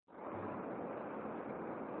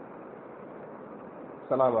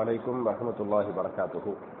السلام عليكم ورحمة الله وبركاته.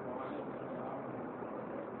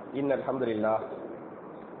 إن الحمد لله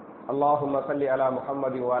اللهم صل على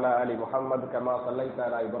محمد وعلى آل محمد كما صليت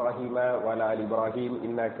على إبراهيم وعلى آل إبراهيم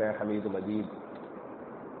إنك حميد مجيد.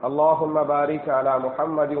 اللهم بارك على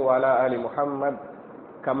محمد وعلى آل محمد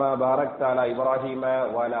كما باركت على إبراهيم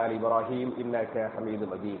وعلى آل إبراهيم إنك حميد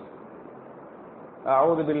مجيد.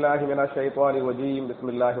 أعوذ بالله من الشيطان الرجيم. بسم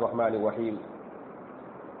الله الرحمن الرحيم.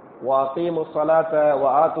 وأقيموا الصلاة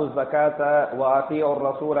وآتوا الزكاة وأطيعوا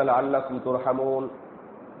الرسول لعلكم ترحمون.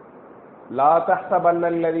 لا تحسبن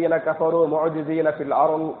الذين كفروا معجزين في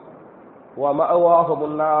الأرض ومأواهم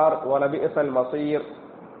النار ولبئس المصير.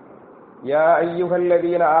 يا أيها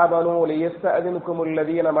الذين آمنوا ليستأذنكم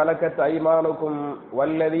الذين ملكت أيمانكم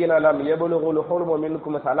والذين لم يبلغوا الحلم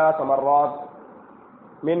منكم 3 مرات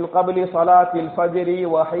من قبل صلاة الفجر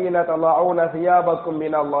وحين تضعون ثيابكم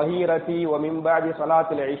من الظهيرة ومن بعد صلاة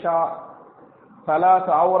العشاء 3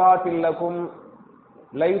 عورات لكم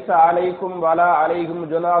ليس عليكم ولا عليهم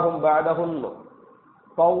جناح بعدهن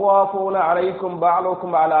طوافون عليكم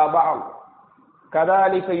بعضكم على بعض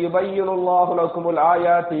كذلك يبين الله لكم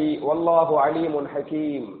الآيات والله عليم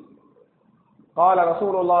حكيم. قال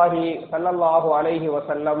رسول الله صلى الله عليه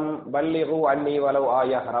وسلم بلغوا عني ولو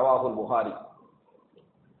آية. رواه البخاري.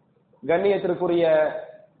 கண்ணியத்திற்குரிய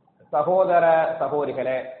சகோதர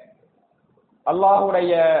சகோதரிகளே,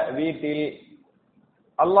 அல்லாஹுடைய வீட்டில்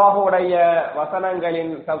அல்லாஹுடைய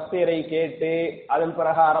வசனங்களின் தஃப்சீரை கேட்டு அதன்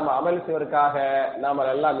பிரகாரம் அமல் செய்வதற்காக நாம்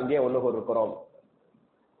எல்லாம் இங்கே ஒன்று கூறுகிறோம்.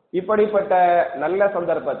 இப்படிப்பட்ட நல்ல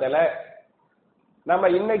சந்தர்ப்பத்தில் நம்ம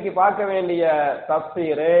இன்னைக்கு பார்க்க வேண்டிய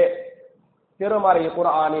தஃப்சீரு திருமறை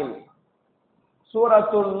குர்ஆனின்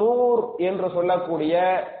சூரத்துன் நூர் என்று சொல்லக்கூடிய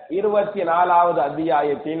 24வது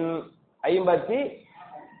அத்தியாயத்தின்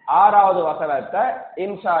 56வது வசனத்தை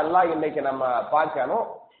இன்ஷா அல்லாஹ் இன்னைக்கு நம்ம பார்க்கணும்.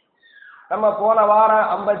 நம்ம போன வாரம்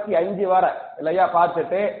 55 வர இல்லையா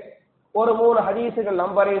பார்த்துட்டு ஒரு 3 ஹதீசுகள்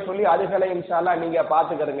நம்பரை சொல்லி அதுகளை இன்ஷா அல்லாஹ் நீங்க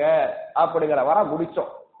பார்த்துக்கிறங்க அப்படிங்கிற வர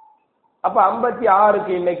முடிச்சோம். அப்ப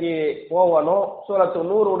 56க்கு இன்னைக்கு போகணும். சூரத்து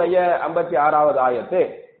நூருடைய 56வது ஆயத்து.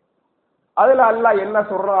 அதுல அல்லாஹ் என்ன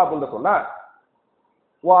சொல்றான் அப்படின்னு சொன்னா,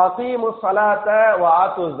 வஅகீமுஸ் ஸலாத்த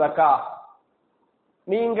வஆத்துஸ் ஸகாத்,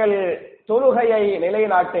 நீங்கள் தொழுகையை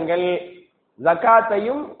நிலைநாட்டுங்கள்,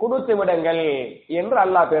 ஜகாத்தையும் கொடுத்து விடுங்கள் என்று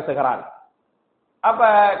அல்லாஹ் பேசுகிறான். அப்ப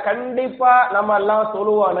கண்டிப்பா நம்ம எல்லாம்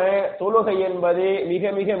சொல்லுவானு, தொழுகை என்பது மிக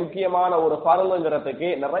மிக முக்கியமான ஒரு பருவங்கிறதுக்கு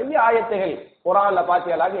நிறைய ஆயத்துகள் குர்ஆன்ல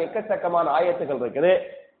பாத்தீங்களாக எக்கச்சக்கமான ஆயத்துகள் இருக்குது.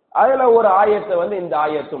 அதுல ஒரு ஆயத்து இந்த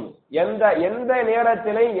ஆயத்தும் எந்த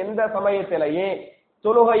நேரத்திலையும் எந்த சமயத்திலையும்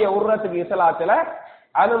தொழுகையை உர்றதுக்கு இஸ்லாத்துல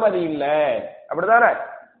அனுமதி இல்லை. அப்படிதானே?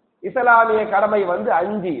 இஸ்லாமிய கடமை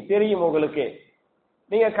 5 தெரியும் உங்களுக்கு.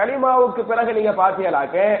 நீங்க கலிமாவுக்கு பிறகு நீங்க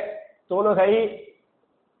பாத்தீங்களாக்க தொழுகை,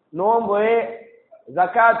 நோன்பு,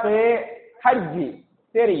 ஜகாத்து, ஹஜ்ஜி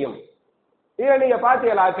தெரியும். இதை நீங்க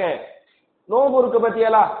பாத்தீங்களாக்க நோன்பு இருக்கு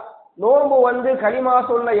பத்தியலா, நோன்பு கலிமா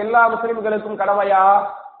சொன்ன எல்லா முஸ்லிம்களுக்கும் கடமையா?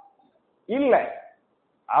 இல்ல.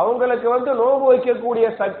 அவங்களுக்கு நோன்பு வைக்கக்கூடிய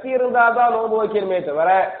சக்தி இருந்தாதான் நோன்பு வைக்கணுமே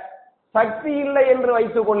தவிர, சக்தி இல்லை என்று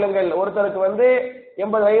வைத்துக் கொள்ளுங்கள். ஒருத்தருக்கு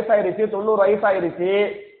 80 வயசாயிருச்சு, 90 வயசாயிருச்சு,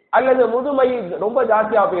 அல்லது முதுமை ரொம்ப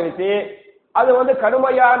ஜாஸ்தியா போயிருச்சு, அது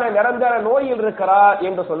கடுமையான நிரந்தர நோயில் இருக்கிறார்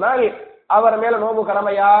என்று சொன்னால் அவர் மேல நோன்பு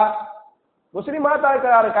கடமையா? முஸ்லிமா தான்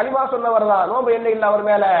இருக்கிறாரு, கலிமா சொன்னவர் தான், நோன்பு என்ன இல்லை அவர்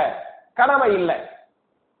மேல? கடமை இல்லை.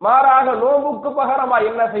 மாறாக நோன்புக்கு பகரமா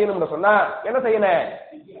என்ன செய்யணும்னு சொன்னா என்ன செய்யணும்?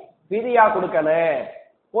 ஃபிதியா கொடுக்கணும்.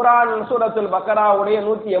 குர்ஆன் சூரத்துல் பக்கராவுடைய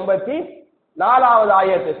 184வது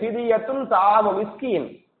ஆயத்து, ஃபிதியத்துன் தஆமு மிஸ்கீன்,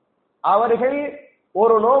 அவர்கள்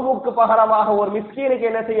ஒரு நோன்புக்கு பகரமாக ஒரு மிஸ்கீனுக்கு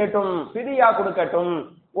என்ன செய்யட்டும்? ஃபிதியா கொடுக்கட்டும்.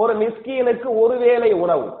 ஒரு மிஸ்கீனுக்கு ஒரு வேளை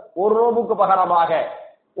உணவு, ஒரு நோன்புக்கு பகரமாக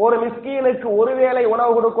ஒரு மிஸ்கீனுக்கு ஒரு வேளை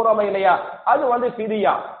உணவு கொடுக்கிறோமா இல்லையா, அது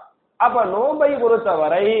ஃபிதியா. அப்ப நோன்பை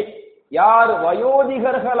பொறுத்தவரை யார்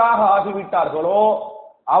வயோதிகர்களாக ஆகிவிட்டார்களோ,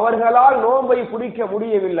 அவர்களால் நோன்பை பிடிக்க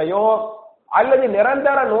முடியவில்லையோ, அல்லது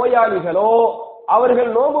நிரந்தர நோயாளிகளோ அவர்கள்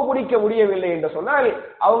நோன்பு பிடிக்க முடியவில்லை என்று சொன்னால்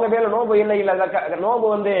அவங்க மேல நோன்பு என்ன இல்லை,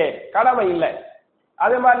 நோன்பு கடமை இல்லை.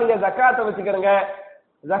 அதே மாதிரி நீங்க ஜக்காத்தை வச்சுக்கிறங்க.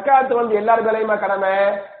 ஜக்காத்து எல்லார் மேலையுமா கடமை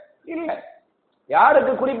இல்லை.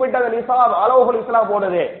 யாருக்கு குறிப்பிட்ட அந்த நிசாப் அளவுகள் இஸ்லாம்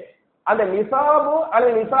போடுது, அந்த நிசாபு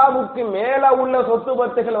அல்லது நிசாபுக்கு மேல உள்ள சொத்து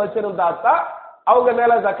பத்துகள் வச்சிருந்தா தான் அவங்க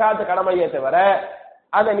மேல ஜக்காத்து கடமையே தவிர,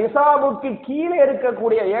 அந்த நிசாபுக்கு கீழே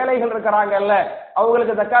இருக்கக்கூடிய ஏழைகள் இருக்கிறாங்கல்ல,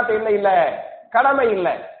 அவங்களுக்கு ஜக்காத்து என்ன இல்லை, கடமை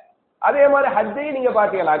இல்லை. அதே மாதிரி ஹஜ்ஜை நீங்க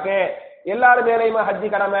பாத்தீங்களாக்க எல்லாரும் மேலையுமா ஹஜ்ஜி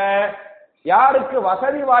கடமை. யாருக்கு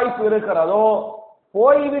வசதி வாய்ப்பு இருக்கிறதோ,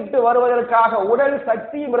 போய்விட்டு வருவதற்காக உடல்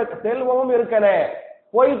சக்தியும் செல்வமும் இருக்கணும்,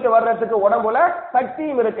 போயிட்டு வர்றதுக்கு உடம்புல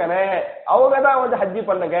சக்தியும் இருக்கணும், அவங்கதான் வந்து ஹஜ்ஜி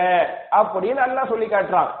பண்ணுங்க அப்படின்னு அல்லாஹ் சொல்லி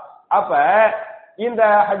காட்டுறான். அப்ப இந்த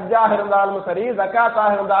ஹஜ்ஜாக இருந்தாலும் சரி,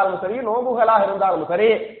 ஜகாத்தாக இருந்தாலும் சரி, நோம்புகளாக இருந்தாலும் சரி,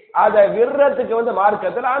 அதை விடுறதுக்கு வந்து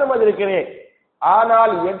மார்க்கத்தில் அனுமதி இருக்கிறேன்.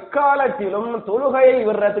 ஆனால் எக்காலத்திலும் தொழுகையை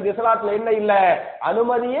விடுறதுக்கு இஸ்லாத்துல என்ன இல்ல,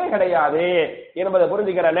 அனுமதியே கிடையாது என்பதை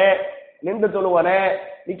புரிஞ்சுக்கிறனே. நின்று தொழுவனே,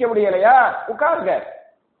 நிக்க முடியலையா உட்காருங்க,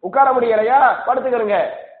 உட்கார முடியலையா படுத்துக்கிறங்க,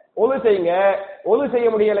 ஒழு செய்யுங்க, ஒழு செய்ய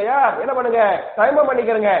முடியலையா என்ன பண்ணுங்க, தயமம்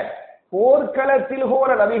பண்ணிக்கிறங்க. போர்க்களத்தில்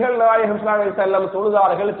கூட நபிகள் நாயகம் ஸல்லல்லாஹு அலைஹி வஸல்லம்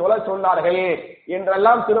தொழுதார்கள், தொழ சொன்னார்கள்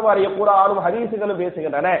என்றெல்லாம் திருமறைய குர்ஆனும் ஹதீஸுகளும்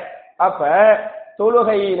பேசுகின்றன. அப்ப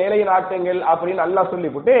தொழுகை நிலைநாட்டுங்கள் அப்படின்னு அல்லாஹ்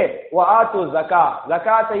சொல்லிவிட்டு வஆத்து ஸகா,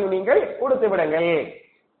 ஸகாத்தையும் நீங்கள் கொடுத்து விடுங்கள்.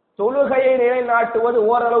 தொழுகையை நிலைநாட்டுவது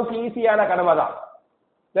ஓரளவுக்கு ஈஸியான கடமை தான்,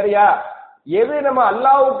 சரியா? எது நம்ம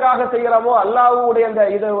அல்லாஹ்வுக்காக செய்யறோமோ, அல்லாஹ்வுடைய அந்த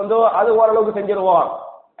இது வந்து அது ஓரளவுக்கு செஞ்சிருவோம்.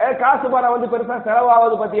 காசு பணம் வந்து பெருசா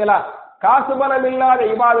செலவாவது பத்தியெல்லாம், காசு பணம் இல்லாத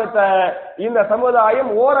இபாதத்தை இந்த சமுதாயம்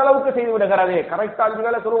ஓரளவுக்கு செய்து விடுகிறது. கரெக்டா 5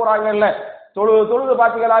 வேளை தொழுகிறாங்கல்ல, தொழுது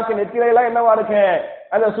பாத்தீங்களாச்சு நெத்திலாம் என்னவா இருக்கு,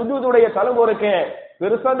 அந்த சுஜூதுடைய தழும்பு இருக்கு,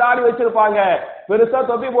 பெருசா தாடி வச்சிருப்பாங்க, பெருசா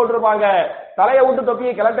தொப்பி போட்டிருப்பாங்க, தலையை விட்டு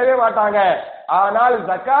தொப்பியை கிளட்டவே மாட்டாங்க. ஆனால்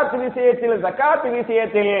ஜகாத்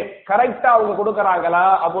விஷயத்தில் கரெக்டா அவங்க கொடுக்கறாங்களா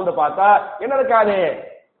அப்படின்னு பார்த்தா என்ன இருக்காது,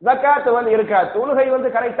 ஜகாத் வந்து இருக்காது. தொழுகை வந்து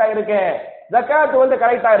கரெக்டா இருக்கு, ஜகாத் வந்து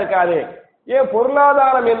கரெக்டா இருக்காது. ஏன்,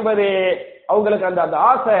 பொருளாதாரம் என்பது அவங்களுக்கு அந்த அந்த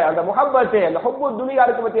ஆசை, அந்த முஹப்பத், அந்த ஹுப்பு துனியா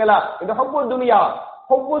இருக்கு பத்தியெல்லாம், இந்த ஹுப்பு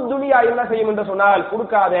துனியா என்ன செய்யும் என்று சொன்னால்,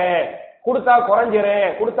 கொடுக்காதே, கொடுத்தா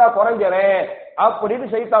குறைஞ்சிரு அப்படின்னு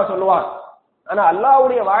ஷைத்தான் சொல்லுவான். ஆனா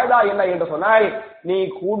அல்லாஹ்வுடைய வாய்தா என்ன என்று சொன்னால், நீ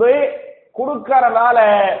கொடுக்கறனால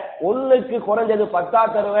ஒண்ணுக்கு குறைஞ்சது 10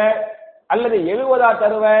 தருவேன், அல்லது 70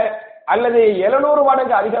 தருவேன், அல்லது 700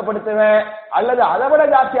 மடங்கு அதிகப்படுத்துவேன், அல்லது அதை விட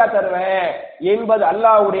ஜாஸ்தியா தருவேன் என்பது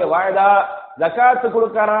அல்லாஹ்வுடைய வாய்தா. ஜகாத்து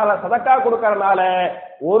கொடுக்கறனால, சதக்கா கொடுக்கறனால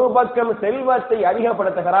ஒரு பக்கம் செல்வத்தை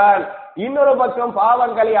அதிகப்படுத்துகிறான், இன்னொரு பக்கம்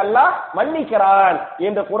பாவங்களை அல்லாஹ் மன்னிக்கிறான்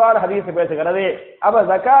என்று குர்ஆன் ஹதீஸ் பேசுகிறது. அப்ப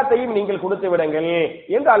ஜகாத்தையும் நீங்கள் கொடுத்து விடுங்கள்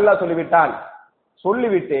என்று அல்லாஹ் சொல்லிவிட்டான்.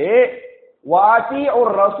 சொல்லிவிட்டு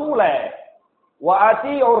வாத்திஉர்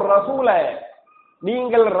ரசூல,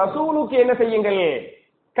 நீங்கள் ரசூலுக்கு என்ன செய்யுங்கள்,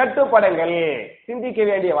 கட்டுப்படுங்கள். சிந்திக்க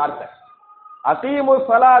வேண்டிய வார்த்தை. அகீமு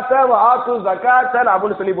ஸலாத்த வ ஆத்து ஸகாத்த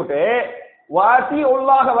அப்படின்னு சொல்லிவிட்டு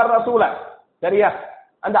வாத்திஉல்லாஹ வ ரசூல, சரியா?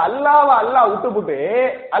 அந்த அல்லாஹ் விட்டுப்புட்டு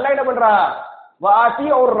அல்லாஹ் என்ன பண்றா,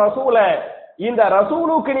 வாத்திஉர் ரசூல, இந்த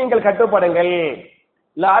ரசூலுக்கு நீங்கள் கட்டுப்படுங்கள்.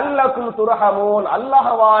 லஅல்லக்கும் துர்ஹமூன்,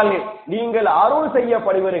 அல்லாஹ்வால் நீங்கள் அருள்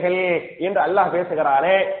செய்யப்படுவீர்கள் என்று அல்லாஹ்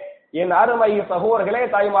பேசுகிறாரே. என் அருமை சகோதரர்களே,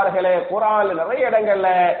 தாய்மார்களே, குர்ஆன்ல நிறைய இடங்கள்ல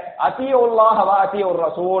அத்தியுல்லாஹ வ அத்தியுர்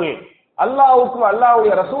ரசூல், அல்லாஹ்வுக்கும்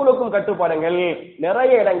அல்லாஹ்வுடைய ரசூலுக்கும் கட்டுப்படுங்கள்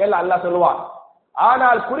நிறைய இடங்கள் அல்லாஹ் சொல்லுவான்.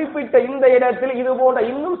 ஆனால் குறிப்பிட்ட இந்த இடத்தில் இது போன்ற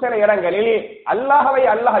இன்னும் சில இடங்களில் அல்லாஹ்வை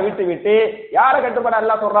அல்லாஹ் விட்டுவிட்டு யாரை கட்டுப்பட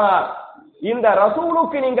அல்லாஹ் சொல்றான், இந்த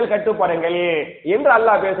ரசூலுக்கு நீங்கள் கட்டுப்படுங்கள் என்று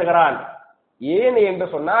அல்லாஹ் பேசுகிறான். ஏன் என்று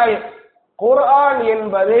சொன்னால், குர்ஆன்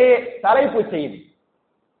என்பது தலைப்பு செய்தி.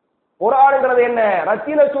 குர்ஆன்ங்கிறது என்ன,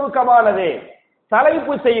 ரத்தின சுருக்கமானது,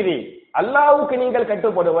 தலைப்பு செய்தி. அல்லாஹ்வுக்கு நீங்கள்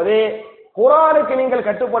கட்டுப்படுவது, குர்ஆனுக்கு நீங்கள்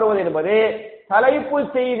கட்டுப்படுவது என்பது தலைப்பு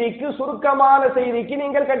செய்திக்கு, சுருக்கமான செய்திக்கு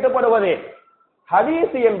நீங்கள் கட்டுப்படுவது.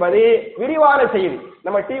 ஹதீஸ் என்பது விரிவான செய்தி.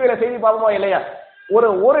 நம்ம டிவியில செய்தி பார்ப்போமா இல்லையா,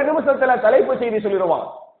 ஒரு நிமிஷத்துல தலைப்பு செய்தி சொல்லிடுவான்,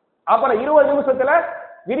 அப்புறம் 20 நிமிஷத்துல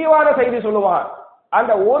விரிவான செய்தி சொல்லுவான்.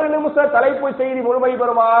 அந்த ஒரு நிமிஷ தலைப்பு செய்தி முழுமை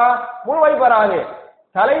பெறுமா, முழுமை பெறாது.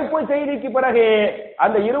 தலைப்பு செய்திக்கு பிறகு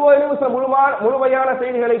அந்த 20 நிமிஷம் முழுமையான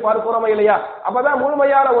செய்திகளை பார்க்கிறோமா இல்லையா, அப்பதான்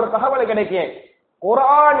முழுமையான ஒரு தகவல் கிடைக்கும்.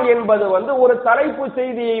 குர்ஆன் என்பது வந்து ஒரு தலைப்பு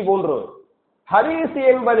செய்தியை போன்று, ஹதீஸ்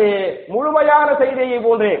என்பது முழுமையான செய்தியை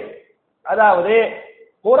போன்று. அதாவது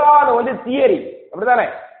குர்ஆன் வந்து தியரி, அப்படிதானே?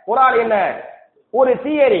 குர்ஆன் என்ன, ஒரு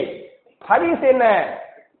தியரி. ஹதீஸ் என்ன,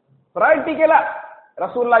 பிராக்டிகலா.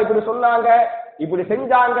 ரசூலுல்லாஹ் இப்படி சொன்னாங்க, இப்படி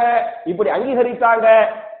செஞ்சாங்க, இப்படி அங்கீகரித்தாங்க.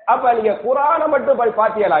 அப்ப நீங்க குர்ஆனை மட்டும் போய்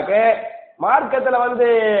பாத்தீங்களாக்க, மார்க்கத்துல வந்து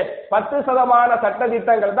 10% சட்ட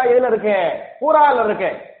திட்டங்கள் தான் எதுல இருக்கு, குர்ஆன்ல இருக்கு.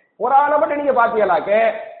 குர்ஆனை மட்டும் நீங்க பாத்தீங்களாக்க,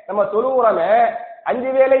 நம்ம தொழுகிறோமே 5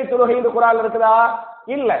 வேளை தொழுகை இந்த குர்ஆன்ல இருக்குதா,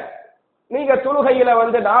 இல்ல. நீங்க தொழுகையில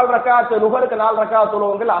வந்து 4 ரக்காத், லுஹருக்கு 4 ரக்காத்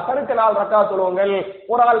தொழுவுங்கள், அஸருக்கு 4 ரக்காத் தொழுவுங்கள்,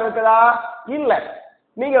 குர்ஆன்ல இருக்குதா, இல்ல.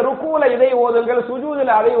 நீங்க ருக்கூல இதை ஓதுங்கள்,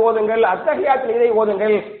 சுஜூதுல அதை ஓதுங்கள், அத்தஹியாத்துல இதை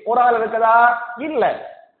ஓதுங்கள், குர்ஆன்ல இருக்குதா, இல்ல.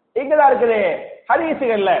 எங்கதான் இருக்குது,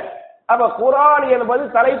 ஹதீஸ்கள்ல. அப்ப குர்ஆன் என்பது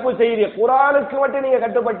தலைப்பு செய்தி. குர்ஆனுக்கு மட்டும் நீங்க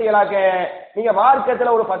கட்டுப்பட்டீங்களாக்க, நீங்க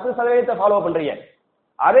மார்க்கத்துல ஒரு 10% ஃபாலோ பண்றீங்க.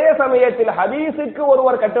 அதே சமயத்தில் ஹதீஸுக்கு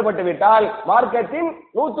ஒருவர் கட்டுப்பட்டு விட்டால் மார்க்கத்தின்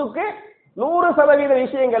 100க்கு 100%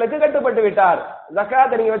 விஷயங்களுக்கு கட்டுப்பட்டு விட்டார்.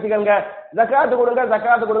 ஜகாத் நீங்க வச்சுக்கங்க, ஜகாத்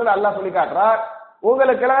கொடுங்க அல்லாஹ் சொல்லி காட்டுறார்.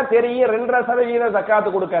 உங்களுக்கு எல்லாம் தெரியும் 2.5% ஜக்காத்து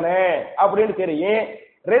கொடுக்கணும் அப்படின்னு தெரியும்.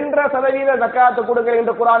 2.5% ஜக்காத்து கொடுங்க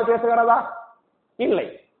என்று குர்ஆன் பேசுகிறதா? இல்லை.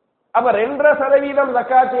 அப்ப 2.5%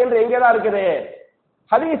 ஜக்காத்து என்று எங்கதான் இருக்குது?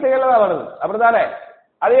 ஹதீஸ்ல தான் வருது, அப்படிதானே?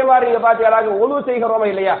 அதே மாதிரி நீங்க பாத்தீங்கன்னா ஒலு செய்கிறோமா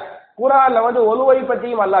இல்லையா? குர்ஆன்ல ஒலுவை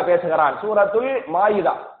பற்றியும் அல்லாஹ் பேசுகிறான். சூரத்துல்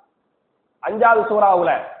மாயிதா 5வது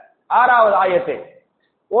சூராவுல 6வது ஆயத்து.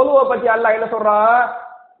 ஒலுவை பத்தி அல்லாஹ் என்ன சொல்றான்?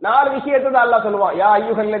 4 விஷயத்தை தான் அல்லாஹ் சொல்லுவான். யா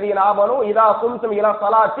அய்யுஹல்லதீன ஆமனூ இதா கும்தும் இலா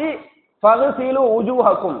ஸலாத்தி ஃபக்ஸிலு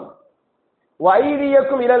உஜூஹக்கும் வ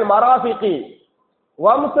ஐதியக்கும் இலல் மராஃபிகி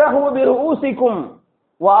வம்ஸஹு பிருஊசிக்கும்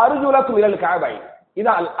வ அர்ஜுலக்கும் இலல் கஅபைன்.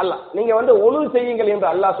 இதான் அல்லாஹ் நீங்க ஒலு செய்யுங்கள் என்று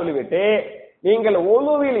அல்லாஹ் சொல்லிவிட்டு, நீங்கள்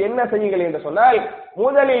ஒலுவில் என்ன செய்யுங்கள் என்று சொன்னால்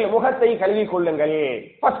முதலில் முகத்தை கழுவி கொள்ளுங்கள்.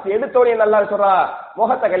 ஃபர்ஸ்ட் எடுத்தோடனே அல்லாஹ் சொல்றா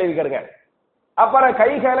முகத்தை கழுவிக்கிறங்க. அப்புறம்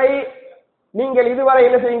கைகளை நீங்கள் இதுவரை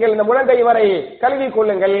என்ன செய்யுங்கள்? இந்த முழங்கை வரை கழுவி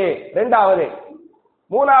கொள்ளுங்கள். 2வது.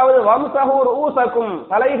 3வது வம்ஸஹு ரூஸக்கும்,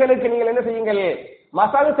 தலைகளுக்கு நீங்கள் என்ன செய்யுங்கள்?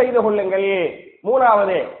 மசாஜ் செய்து கொள்ளுங்கள்.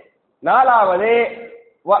 3வது. 4வது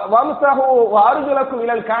வம்ஸஹு வ அர்ஜுலக்கும்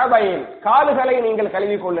இலல் கஅபைன், கால்களை நீங்கள்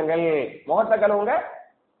கழுவி கொள்ளுங்கள். முகத்தை கழுவுங்க,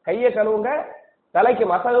 கையை கழுவுங்க, தலைக்கு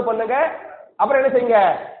மசாஜ் பண்ணுங்க, அப்புறம் என்ன செய்யுங்க?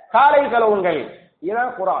 காலை கழுவுங்கள்.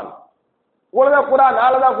 இதுதான் குர்ஆன். இவ்வளவுதான் குர்ஆன்.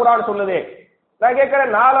 4 தான் குர்ஆன் சொல்லுது. நான்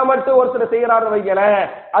கேட்கிறேன், 4 மட்டும் ஒருத்தர் செய்யறாரு வைக்கல,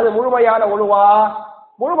 அது முழுமையான ஒழுவா?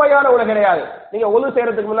 முழுமையான ஒழு கிடையாது. நீங்க ஒழு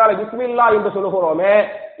செய்யறதுக்கு முன்னால பிஸ்மில்லாஹ் என்று சொல்லுகிறோமே,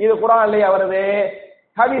 இது குர்ஆன்லயே வருது,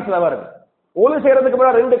 ஹதீஸ்ல வருது. ஒழு செய்யறதுக்கு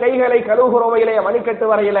முன்னால 2 கைகளை கழுவுகிறோமே இல்லையா மணிக்கட்டு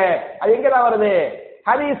வரையில, அது எங்கதான் வருது?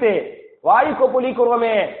 ஹதீஸ். வாய்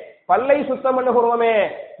கொப்புளிக்கிறோமே, பல்லை சுத்தம் பண்ணுகிறோமே,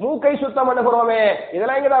 மூக்கை சுத்தம் பண்ணுகிறோமே,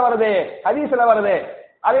 இதெல்லாம் எங்கதான் வருது? ஹதீஸ்ல வருது.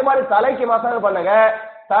 அதே மாதிரி தலைக்கு மசாஜ் பண்ணுங்க,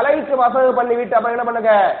 தலைக்கு மசாஜ் பண்ணிவிட்டு அப்புறம் என்ன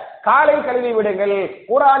பண்ணுங்க? காலை கழுவி விடுங்கள்.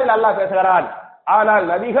 குர்ஆனில் அல்லாஹ் பேசுகிறான். ஆனால்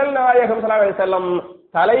நபிகள் நாயகம் ஸல்லல்லாஹு அலைஹி வஸல்லம்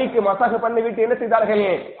தலைக்கு மசாஜ் பண்ணிவிட்டு என்ன செய்தார்கள்?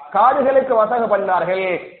 காதுகளுக்கு மசாஜ் பண்ணார்கள்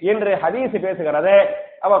என்று ஹதீஸ் பேசுகிறது.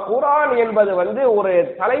 அவ குர்ஆன் என்பது ஒரு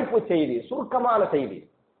தலைப்பு செய்தி, சுருக்கமான செய்தி.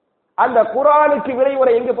 அந்த குர்ஆனுக்கு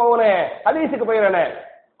விரைவுரை எங்க போகணும்? ஹதீஸுக்கு போயிடனே.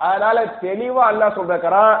 அதனால தெளிவா அல்லாஹ்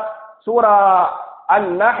சொல்றான். சூரா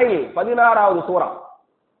அன்-நஹ்ல் 16வது சூரா,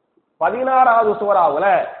 16வது சூராவுல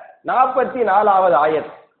 44வது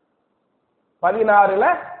ஆயத். 16ல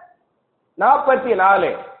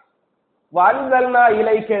 44 வஅன்ஸல்னா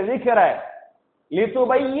இலைக ذிக்ர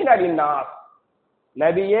லிதுபையின லின்னாஸ்.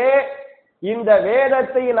 நபியே, இந்த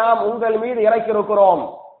வேதத்தை நாம் உங்கள் மீது இறக்கி இருக்கிறோம்,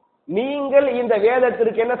 நீங்கள் இந்த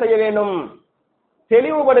வேதத்திற்கு என்ன செய்ய வேண்டும்?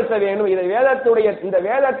 தெளிவுபடுத்த வேண்டும். இந்த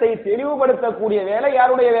வேதத்தை தெளிவுபடுத்தக்கூடிய வேலை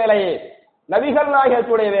யாருடைய வேலை? நபிகள்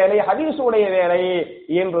நாயகத்துடைய வேலை, ஹதீஸுடைய வேலை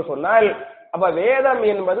என்று சொன்னால், அப்ப வேதம்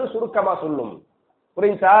என்பது சுருக்கமா சொல்லும்.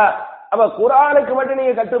 புரிஞ்சா? அப்ப குர்ஆனுக்கு மட்டும்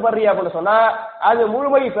நீங்க கட்டுப்படுறீங்க அப்படின்னு சொன்னா அது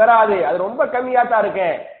முழுமை பெறாது, அது ரொம்ப கம்மியா தான் இருக்கு.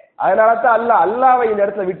 அதனால தான் அல்லாஹ்வை இந்த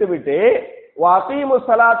இடத்துல விட்டு வஅகீமு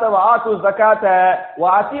ஸலாத்த வஆத்து ஸகாத்த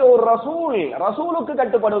வஅதிஉர் ரசூல், ரசூலுக்கு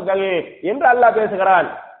கட்டுப்படுங்கள் என்று அல்லாஹ் பேசுகிறான்.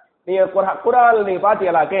 நீங்க குர்ஆன் நீங்க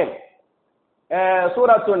பாத்தீங்களாக்கே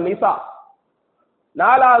சூரத்துன் நிசா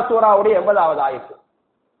 4வது சூராவுடைய 80வது ஆயத்து.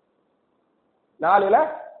 4ல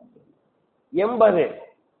 80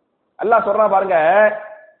 அல்லாஹ் சொல்றான் பாருங்க.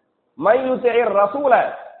 மை யுத்திஇர் ரசூல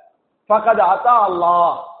ஃபகத் அத்தா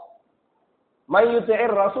அல்லாஹ். மை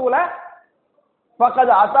யுத்திஇர் ரசூல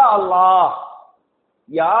ஃபகத் அத்தா அல்லாஹ்.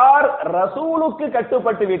 யார் ரசூலுக்கு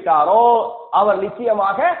கட்டுப்பட்டு விட்டாரோ அவர்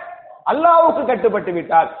நிச்சயமாக அல்லாஹ்வுக்கு கட்டுப்பட்டு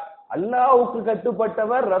விட்டார். அல்லாஹ்வுக்கு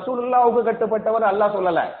கட்டுப்பட்டவர், ரசூலுல்லாஹ்வுக்கு கட்டுப்பட்டவர் அல்லாஹ்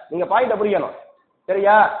சொல்லல. நீங்க பாயிண்ட புரியணும்,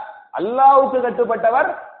 சரியா? அல்லாஹ்வுக்கு கட்டுப்பட்டவர்,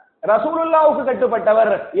 ரசூலுல்லாஹ்வுக்கு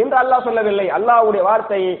கட்டுப்பட்டவர் என்று அல்லாஹ் சொல்லவில்லை. அல்லாஹ்வுடைய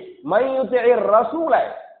வார்த்தை மை யுத்திஇர் ரசூல,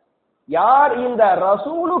 யார் இந்த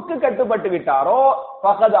ரசூலுக்கு கட்டுப்பட்டு விட்டாரோ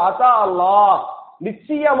ஃபகத் அத்தா அல்லாஹ்,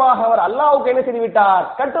 நிச்சயமாக அவர் அல்லாஹ்வுக்கு என்ன செய்து விட்டார்?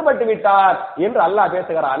 கட்டுப்பட்டு விட்டார் என்று அல்லாஹ்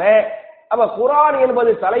பேசுகிறானே. அப்ப குர்ஆன்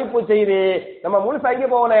என்பது தலைப்பு செய்தி. நம்ம முழுசா எங்க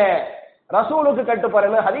போனே? ரசூலுக்கு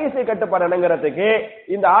கட்டுப்படணும், ஹதீஸுக்கு கட்டுப்படணுங்கிறதுக்கு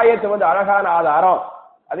இந்த ஆயத்து அழகான ஆதாரம்.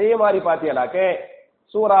 அதே மாதிரி பாத்தீங்கன்னாக்கே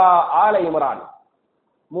சூரா ஆல இம்ரான்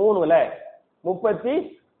 3ல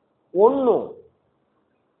 31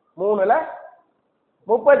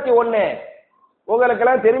 உங்களுக்கு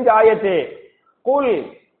எல்லாம் தெரிஞ்ச ஆயத்து. குல்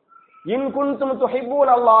இன் குன்தும் துஹிப்பூன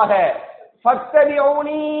அல்லாஹ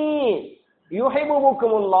ஃபத்தபிஊனி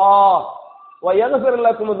யுஹிப்புகுமுல்லாஹ் வ யக்ஃபிர்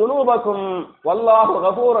லக்கும் துனூபக்கும் வல்லாஹு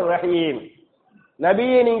கஃபூருர் ரஹீம்.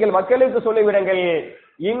 நபியே, நீங்கள் மக்களுக்கு சொல்லிவிடுங்கள்,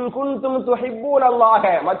 இன் குன்தும் துஹிப்பூன அல்லாஹ,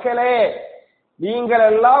 மக்களே நீங்கள்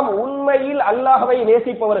எல்லாம் உண்மையில் அல்லாஹ்வை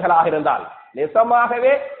நேசிப்பவர்களாக இருந்தால்,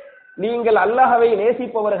 நிஜமாகவே நீங்கள் அல்லாஹ்வை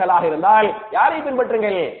நேசிப்பவர்களாக இருந்தால் யாரை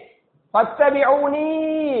பின்பற்றுங்கள்? ஃபத்தபிஊனி,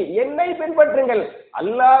 என்னை பின்பற்றுங்கள்.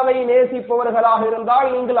 அல்லாஹ்வை நேசிப்பவர்களாக இருந்தால்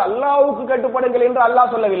நீங்கள் அல்லாஹ்வுக்கு கட்டுப்படுங்கள் என்று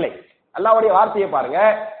அல்லாஹ் சொல்லவில்லை. அல்லாஹ்வுடைய வார்த்தையை பாருங்க.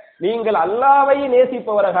 நீங்கள் அல்லாஹ்வை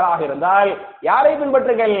நேசிப்பவர்களாக இருந்தால் யாரை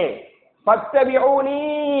பின்பற்றுங்கள்? ஃபத்தபிஊனி,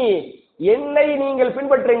 என்னை நீங்கள்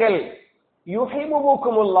பின்பற்றுங்கள்.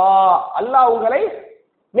 யுஹிப்புகுமுல்லாஹ், அல்லாஹ் உங்களை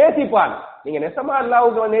நேசிப்பான். நீங்க நெசமா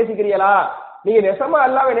அல்லாஹ்வை நேசிக்கிறீங்களா? நீங்க நெசமா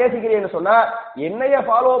அல்லாஹ்வை நேசிக்கிறீங்கன்னு சொன்னா என்னைய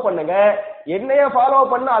ஃபாலோ பண்ணுங்க. என்னைய ஃபாலோ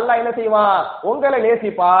பண்ண அல்லாஹ் என்ன செய்வான்? உங்களை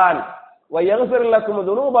நேசிப்பான். வயக்ஃபிர் லக்கும்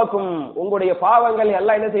துனூபக்கும், உங்களுடைய பாவங்களை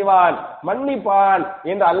அல்லாஹ் என்ன செய்வான்? மன்னிப்பான்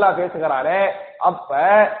என்று அல்லாஹ் பேசுகிறானே. அப்ப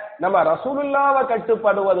நம்ம ரசூலுல்லாஹ்வை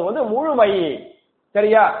கட்டுப்படுவது முழுமை,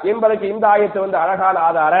 சரியா என்பதற்கு இந்த ஆயத்து அழகான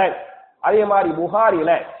ஆதாரம். அதே மாதிரி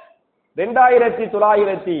புகாரில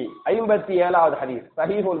 2957வது ஹதீஸ்,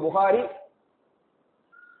 சஹீஹுல் புகாரி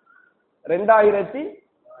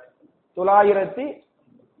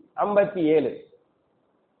 2957.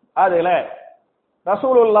 அதுல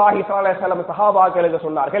ரசூலுல்லாஹி ஸல்லல்லாஹு அலைஹி வஸல்லம் சஹாபாக்களுக்கு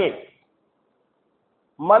சொன்னார்கள்,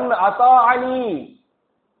 மன்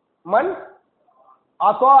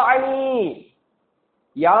அதாஅனி,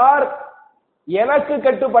 யார் எனக்கு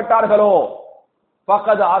கட்டுப்பட்டார்களோ,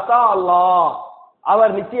 ஃபகத் அஸா அல்லாஹ்,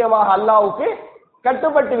 அவர் நிச்சயமாக அல்லாஹ்வுக்கு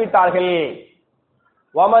கட்டுப்பட்டு விட்டார்கள்.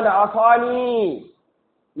 வமன் அஸானி,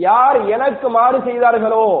 யார் எனக்கு மாறு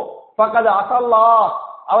செய்தார்களோ, ஃபகத் அஸல்லாஹ்,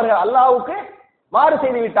 அவர்கள் அல்லாஹ்வுக்கு மாறு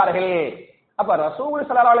செய்து விட்டார்கள். அப்ப ரசூல்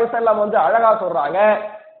ஸல்லல்லாஹு அலைஹி வஸல்லம் அழகா சொல்றாங்க,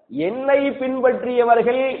 என்னை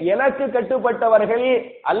பின்பற்றியவர்கள், எனக்கு கட்டுப்பட்டவர்கள்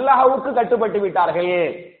அல்லாஹ்வுக்கு கட்டுப்பட்டு விட்டார்கள்,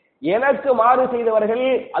 எனக்கு மாறு செய்தவர்கள்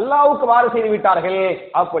அல்லாஹ்வுக்கு மாறு செய்து விட்டார்கள்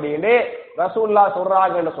அப்படின்னு ரசூலுல்லாஹ்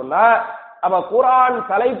சொல்றாங்கன்னு சொன்னா, அப்ப குர்ஆன்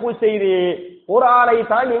தலைப்பு செய்தி, குர்ஆனை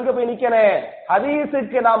தான் எங்க போய் நிக்கணும்?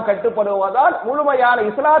 ஹதீஸுக்கு நாம் கட்டுப்படுவதால் முழுமையான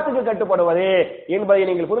இஸ்லாத்துக்கு கட்டுப்படுவது என்பதை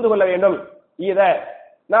நீங்கள் புரிந்து கொள்ள வேண்டும். இத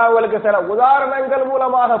நான் உங்களுக்கு சில உதாரணங்கள்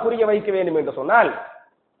மூலமாக புரிய வைக்க வேண்டும் என்று சொன்னால்,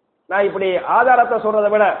 நான் இப்படி ஆதாரத்தை சொல்றதை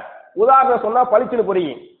விட உதாரணம் சொன்னா பளிச்சுன்னு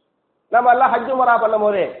புரியும். நம்ம எல்லாம் ஹஜ் உம்ரா பண்ணும்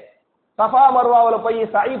போது சஃபா மர்வாவுல போய்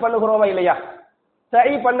சை பண்ணுகிறோமா இல்லையா? சை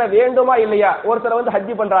பண்ண வேண்டுமா இல்லையா? ஒருத்தர்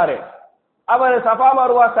ஹஜ் பண்றாரு, அவர் சஃபா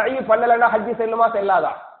மர்வா சை பண்ணலன்னா ஹஜ் செல்லுமா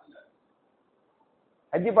செல்லாதா?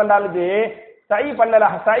 ஹஜ் பண்றாலுக்கு சை பண்ணல,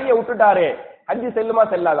 சைய விட்டுட்டாரு, ஹஜ் செல்லுமா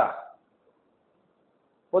செல்லாதா?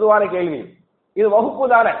 பொதுவான கேள்வி. இது வகுப்பு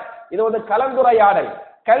தானே, இது கலந்துரையாடல்,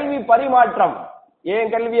 கல்வி பரிமாற்றம்.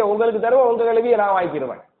 என் கல்வியை உங்களுக்கு தருவேன், உங்க கல்வியை நான்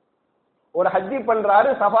வாங்கிடுவேன். ஒரு ஹஜ்ஜி பண்றாரு,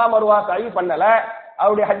 சஃபா மர்வா சை பண்ணல,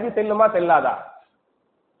 அவருடைய ஹஜ்ஜி செல்லுமா செல்லாதா?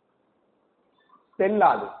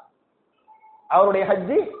 செல்லாது, அவருடைய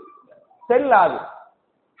ஹஜ்ஜி செல்லாது.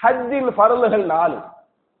 ஹஜ்ஜின் ஃபர்லுகள் 4,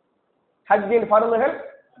 ஹஜ்ஜின் ஃபர்லுகள்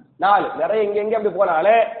 4. நிறைய எங்க அப்படி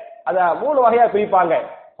போனாலே அத 3 வகையா பிரிப்பாங்க: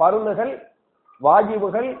 ஃபர்லுகள்,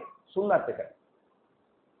 வாஜிபுகள், சுன்னத்துகள்.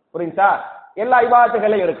 புரியுதா? எல்லா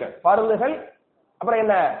இபாதத்துகளையும் இருக்கு. ஃபர்லுகள், அப்புறம்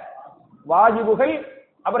என்ன வாஜிபுகள்,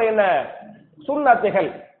 அப்புறம் என்ன சுன்னத்துகள்.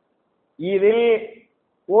 இதில்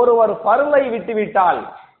ஒருவர் ஃபர்லை விட்டுவிட்டால்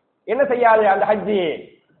என்ன செய்யாது? அந்த ஹஜ்ஜி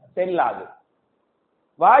செல்லாது.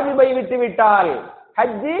 வாஜிபை விட்டுவிட்டால்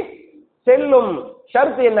ஹஜ்ஜி செல்லும்.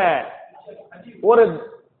 ஷர்த் என்ன? ஒரு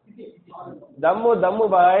தம்மு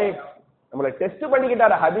பாய் நம்மளை டெஸ்ட்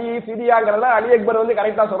பண்ணிக்கிட்டாரு. ஹதி ஃபிதியாங்கிறதெல்லாம் அலி அக்பர்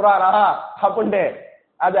கரெக்டா சொல்றாரா அப்படின்ட்டு,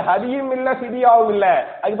 அது ஹதியும் இல்ல ஃபிதியாவும் இல்ல.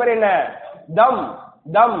 அது பேர் என்ன?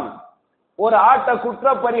 தம். ஒரு ஆட்ட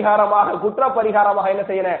குற்றப்பரிகாரமாக என்ன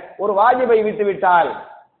செய்யணும்? ஒரு வாஜிபை விட்டு விட்டால்,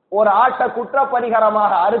 ஒரு ஆட்ட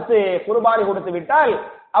குற்றப்பரிகாரமாக அறுத்து குர்பானி கொடுத்து விட்டால்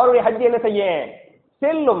அவருடைய ஹஜ் என்ன செய்ய?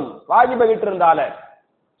 செல்லும். வாஜிபை விட்டிருந்தால.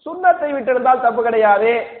 சுன்னத்தை விட்டிருந்தால் தப்பு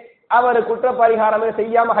கிடையாது, அவர் குற்றப்பரிகாரமே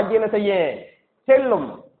செய்யாம ஹஜ் என்ன செய்ய? செல்லும்.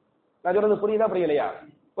 நான் சொல்றது புரியுதா புரியலையா?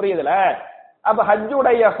 புரியுதுல? அப்ப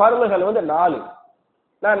ஹஜ்ஜுடைய ஃபர்லுகள் 4.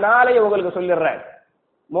 நான் 4 உங்களுக்கு சொல்லிடுறேன்.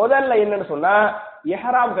 முதல்ல என்னன்னு சொன்னா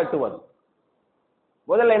இஹ்ராம் கட்டுவது.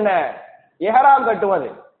 முதல்ல என்ன? இஹ்ராம் கட்டுவது.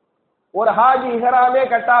 ஒரு ஹாஜி இஹ்ராமே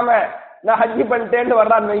கட்டாம நான் ஹஜ்ஜி பண்ணிட்டேன்னு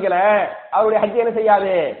வர்றான்னு வைக்கல, அவருடைய ஹஜ்ஜி என்ன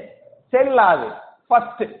செய்யாது? செல்லாது.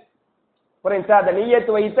 ஃபர்ஸ்ட் புரியுதா? அந்த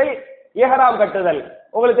நிய்யத்து வைத்து இஹ்ராம் கட்டுதல்.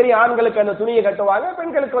 உங்களுக்கு தெரியும், ஆண்களுக்கு அந்த துணியை கட்டுவாங்க,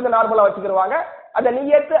 பெண்களுக்கு நார்மலா வச்சுக்கிடுவாங்க. அந்த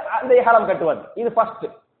நிய்யத்து, அந்த இஹ்ராம் கட்டுவது, இது ஃபர்ஸ்ட்.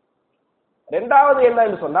 ரெண்டாவது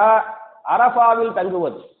என்ன சொன்னா அரஃபாவில்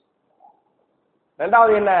தங்குவது.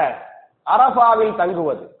 ரெண்டாவது என்ன? அரஃபாவில்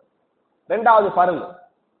தங்குவது ரெண்டாவது ஃபர்ல்.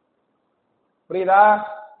 புரியுதா?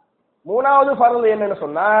 மூணாவது ஃபர்ல் என்னன்னு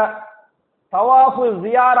சொன்னா தவாஃபு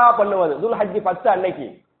ஜியாரா பண்ணுவது. துல் ஹஜ் 10 அன்னைக்கு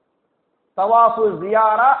தவாஃபு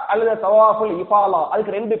ஜியாரா அல்லது தவாஃபுல் இஃபாலா.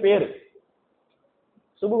 அதுக்கு 2 பேர்.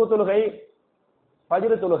 சுபுஹ் தொழுகை,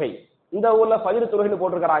 ஃபஜ்ர் தொழுகை. இந்த ஊர்ல ஃபஜ்ர் தொழுகைன்னு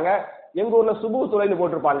போட்டிருக்காங்க, எங்க ஊர்ல சுபுஹ் தொழுகைன்னு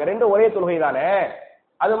போட்டிருப்பாங்க. 2 ஒரே தொழுகை தானே.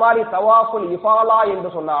 அது மாதிரி தவாஃபுல் இஃபாலா என்று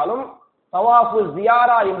சொன்னாலும் தவாஃபு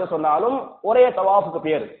ஜியாரா என்று சொன்னாலும் ஒரே தவாஃபுக்கு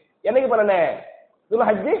பேர். என்னைக்கு பண்ணனே? துல்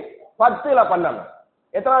ஹஜ் 10ல பண்ணணும்.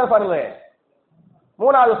 எத்தனாவது ஃபர்ல்?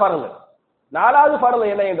 மூணாவது ஃபர்ல். நாலாவது ஃபர்து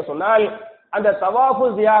என்ன என்று சொன்னால் அந்த தவாஃபு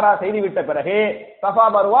ஜியாரா செய்துவிட்ட பிறகு சஃபா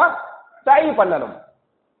மர்வா சை பண்ணணும்.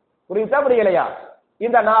 புரியுதா புரியலையா?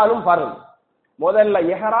 இந்த நாலும் ஃபர்து. முதல்ல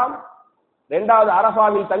இஹ்ராம், இரண்டாவது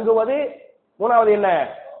அரஃபாவில் தங்குவது, மூணாவது என்ன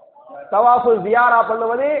தவாஃபு ஜியாரா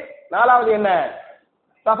பண்ணுவது, நாலாவது என்ன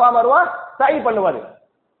சஃபா மர்வா சை பண்ணுவது.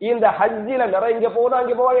 இந்த ஹஜ்ஜில நிறைய இங்க போதும்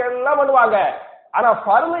அங்க போக எல்லாம் பண்ணுவாங்க. ஆனா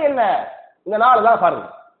ஃபர்து என்ன? இந்த நாள் தான் ஃபர்து.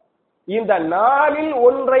 இந்த நாளில்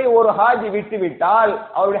ஒன்றை ஒரு ஹாஜி விட்டு விட்டால்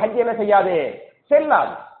அவருடைய ஹஜ் என்ன செய்யாது?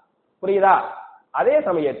 செல்லாது. புரியுதா? அதே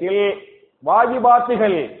சமயத்தில்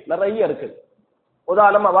வாஜிபாத்துகள் நிறைய இருக்கு.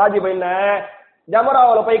 உதாரணமா வாஜிப் என்ன?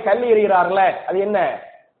 ஜமராவில் போய் கல் எறிகிறார்களே, அது என்ன?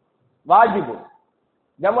 வாஜிபு.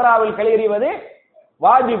 ஜமராவில் கல் எறிவது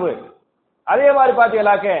வாஜிபு. அதே மாதிரி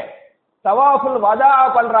பாத்தீங்களாக்க தவாஃபுல் வதா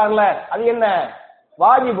பண்றாங்கல்ல, அது என்ன?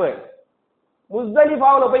 வாஜிபு.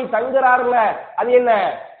 முஸ்தலிஃபாவுல போய் தங்குறாருல, அது என்ன?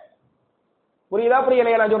 புரியுதா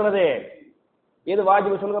புரியலையா நான் சொல்றது? எது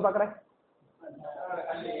வாஜிபு சொல்லுங்க பாக்குறேன்.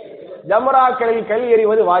 ஜம்ராக்களில் கல்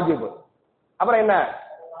எறிவது வாஜிபு. அப்புறம் என்ன?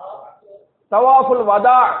 தவாஃபுல்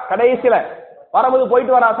வதா கடைசில வரும்போது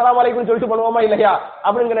போயிட்டு வர அஸ்ஸலாமு அலைக்கும் சொல்லிட்டு பண்ணுவோமா இல்லையா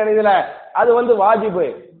அப்படிங்கிற இதுல அது வாஜிபு.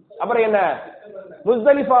 அப்புறம் என்ன?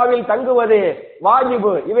 முஸ்தலிஃபாவில் தங்குவது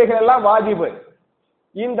வாஜிபு. இவைகள் எல்லாம் வாஜிபு.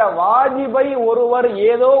 இந்த வாஜிபை ஒருவர்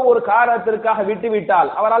ஏதோ ஒரு காரணத்திற்காக விட்டுவிட்டால்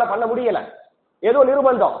அவரால் பண்ண முடியல, ஏதோ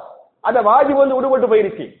நிர்பந்தம், அந்த வாஜிபு விடுபட்டு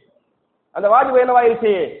போயிருச்சு. அந்த வாஜிபு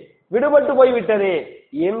என்னவாயிருச்சு? விடுபட்டு போய்விட்டது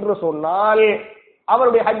என்று சொன்னால்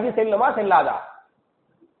அவருடைய ஹஜ்ஜி செல்லுமா செல்லாதா?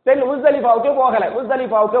 முஸ்தலிஃபாவுக்கே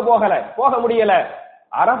போகல, போக முடியல.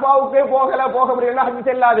 அரஃபாவுக்கே போக முடியல, ஹஜ்ஜி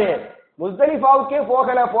செல்லாது. முஸ்தலிஃபாவுக்கே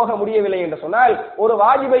போக முடியவில்லை என்று சொன்னால் ஒரு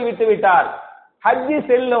வாஜிபை விட்டு விட்டார், ஹஜ்ஜி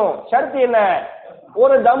செல்லும். ஷர்த் என்ன?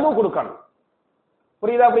 ஒரு தம்மு கொடுக்கணும்.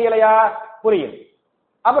 புரியுதா புரியலையா? புரியுது.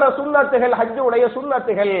 அப்புறம் சுன்னத்துகள், ஹஜ்ஜுடைய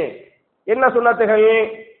சுன்னத்துகள் என்ன சுன்னத்துகள்?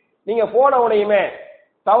 நீங்க போன உடனேயுமே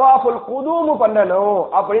தவாஃபுல் குதூம் பண்ணணும்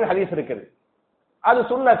அப்படின்னு ஹதீஸ் இருக்குது, அது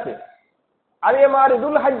சுன்னத்து. அதே மாதிரி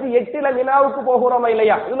துல்ஹஜ் 8ல மினாவுக்கு போகிறோமா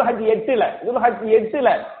இல்லையா? துல்ஹஜ் 8ல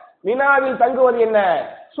மினாவில் தங்குவது என்ன?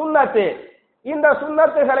 சுன்னத்து. இந்த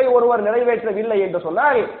சுன்னத்துகளை ஒருவர் நிறைவேற்றவில்லை என்று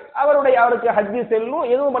சொன்னால் அவருக்கு ஹஜ்ஜி செல்லும்,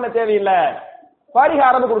 எதுவும் பண்ண தேவையில்லை,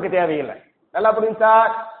 பரிகாரம் கொடுக்க தேவையில்லை. நல்லா புரிஞ்சா?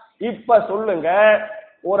 இப்ப சொல்லுங்க,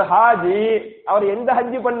 ஒரு ஹாஜி அவர் எந்த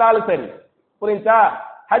ஹஜ்ஜி பண்ணாலும் சரி, புரிஞ்சா?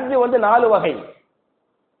 ஹஜ்ஜி 4 வகை.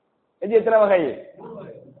 ஹஜ்ஜி எத்தனை வகை?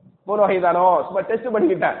 3 வகை தானோ? சும்மா டெஸ்ட்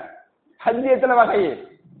பண்ணிக்கிட்டேன். ஹஜ்ஜி எத்தனை வகை?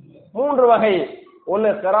 3 வகை. ஒன்னு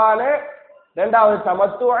கிரான், இரண்டாவது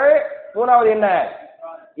தமத்து, மூணாவது என்ன?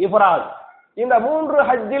 இஃப்ராத். இந்த 3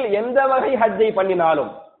 ஹஜ்ஜில் எந்த வகை ஹஜ்ஜை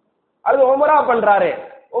பண்ணினாலும், அது உம்ரா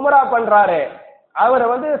பண்றாரு, அவர்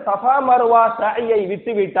சஃபா மர்வா சஐயை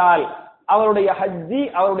விட்டு விட்டால் அவருடைய ஹஜ்ஜி,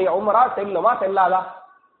 அவருடைய உம்ரா செல்லுமா செல்லாதா?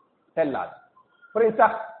 செல்லாது. புரியுதா?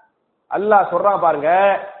 அல்லாஹ் சொல்றான் பாருங்க,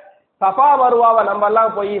 சஃபா மர்வாவை நம்ம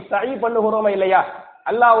எல்லாம் போய் சஐ பண்ணுகிறோமா இல்லையா?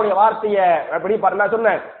 அல்லாஹ்வுடைய வார்த்தையை எப்படி நான்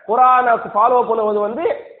சொன்னேன், குர்ஆனை ஃபாலோ பண்ணுவது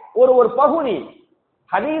ஒரு பகுதி,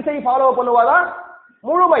 ஹதீஸை ஃபாலோ பண்ணுவதா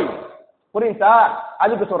முழுமை. புரியுதா?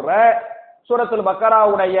 அதுக்கு சொல்ற சூரத்துல்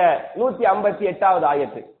பக்கராவுடைய 158வது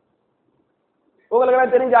ஆயத்து.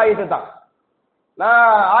 உங்களுக்கு தெரிஞ்ச ஆயத்து தான்.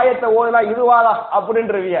 நான் ஆயத்தை ஓதுனா இதுவாதா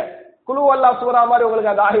அப்படின்றவிய குழு அல்லாஹ் சூரா மாதிரி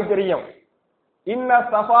உங்களுக்கு அந்த ஆயத்து தெரியும். இன்ன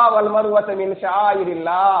ஸஃபா வல் மர்வத மின்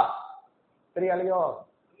ஷஆயிரில்லாஹ். தெரியாலையோ?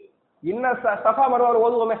 இன்ன ஸஃபா மர்வா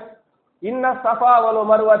ஓதுவோமே. இன்ன ஸஃபா வல்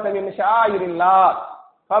மர்வத மின் ஷஆயிரில்லாஹ்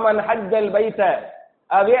ஃபமன் ஹஜ்ஜல் பைத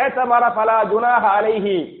அவ் இஅ்தமர ஃபலா ஜுனாஹ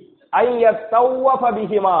அலைஹி அன் யத்தவஃப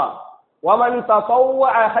பிஹிமா வமன்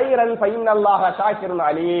தஸவ்வஅ கைரன் ஃபஇன்னல்லாஹ ஷாக்கிருன்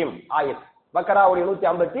அலீம். ஆயத் பக்கராவுடைய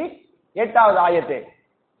 158வது ஆயத்து.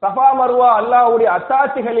 சஃபா மர்வா அல்லாஹ்வுடைய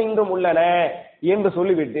அத்தாட்சிகள் இன்றும் உள்ளன என்று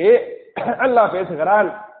சொல்லிவிட்டு அல்லாஹ் பேசுகிறான்,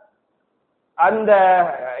 அந்த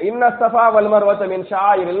இன்ன ஸஃபா வல் மர்வத மின்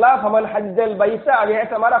ஷஆயிரில்லாஹ் ஃபமன் ஹஜ்ஜல் பைத அவ்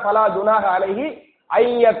இஅ்தமர ஃபலா ஜுனாஹ அலைஹி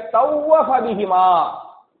அன் யத்தவஃப பிஹிமா.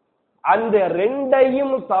 அந்த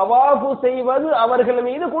ரெண்டையும் தவாஃபு செய்வது அவர்கள்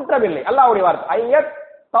மீது குற்றமில்லை. அல்லாஹ்வுடைய வார்த்தை ஐயத்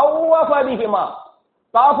தவஃப பிஹிமா.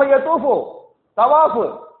 தாஃப யதூஃபு தவாஃபு.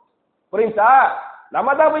 புரியுதா? நம்ம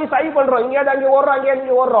தான் போய் சை பண்றோம், இங்க அங்க ஓடுறோம், அங்க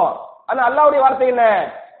இங்க ஓடுறோம். ஆனா அல்லாஹ்வுடைய வார்த்தை என்ன?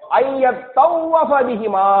 ஐயத் தவஃப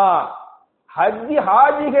பிஹிமா.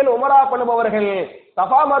 ஹாஜிகள் உம்ரா பண்ணுபவர்கள்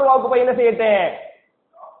சஃபா மர்வாவுக்கு போய் என்ன செய்யட்டும்?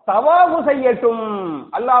 தவாஃபு செய்யட்டும்.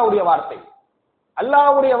 அல்லாஹ்வுடைய வார்த்தை,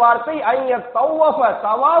 அல்லாஹ்வுடைய வார்த்தை ஐயத் தவஃப,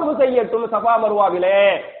 தவாஃபு செய்யட்டும் சஃபா மர்வாவிலே,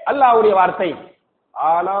 அல்லாஹ்வுடைய வார்த்தை.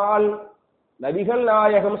 ஆனால் நபிகள்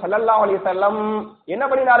நாயகம் ஸல்லல்லாஹு அலைஹி வஸல்லம் என்ன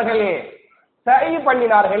பண்ணினார்கள்? சை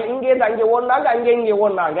பண்ணினார்கள். இங்கே இருந்து அங்கே ஓடுனாங்க, அங்கே இங்கே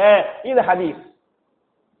ஓடுனாங்க. இது ஹதீஸ்.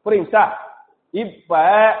 புரியுதா? இப்ப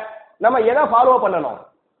நம்ம எதை ஃபாலோ பண்ணணும்?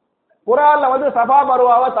 குர்ஆன்ல வந்து சஃபா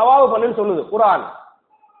மர்வாவை தவாஃப் பண்ணுன்னு சொல்லுது குர்ஆன்.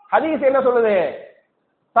 ஹதீஸ் என்ன சொல்லுது?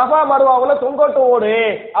 சஃபா மர்வாவுல தொங்கோட்டு ஓடு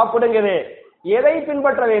அப்படிங்குது. எதை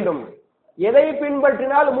பின்பற்ற வேண்டும்? எதை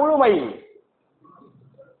பின்பற்றினால் முழுமை?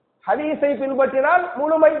 ஹதீஸை பின்பற்றினால்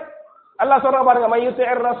முழுமை. அல்லாஹ் சொல்ற பாருங்க,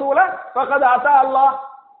 மய்யுத்திர் ரசூல ஃபகத் அத்தா அல்லாஹ்.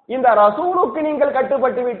 இந்த ரசூலுக்கு நீங்கள்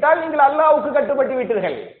கட்டுப்பட்டு விட்டால் நீங்கள் அல்லாஹ்வுக்கு கட்டுப்பட்டு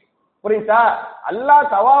விட்டீர்கள். புரியுதா? அல்லாஹ்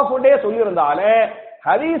தவாஃபுடே சொல்லியிருந்தாலே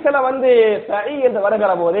ஹதீஸ்ல வந்து சஹீ என்று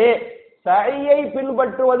வருகிற போது சஹீயை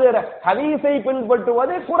பின்பற்றுவது, ஹதீஸை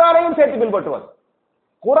பின்பற்றுவது, குர்ஆனையும் சேர்த்து பின்பற்றுவது.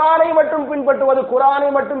 குர்ஆனை மட்டும் பின்பற்றுவது, குர்ஆனை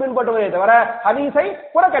மட்டும் பின்பற்றுவதை தவிர ஹதீஸை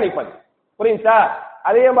புறக்கணிப்பது. புரியுதா?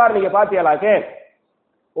 அதே மாதிரி நீங்க பாத்தீங்களாக்கு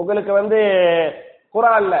உங்களுக்கு வந்து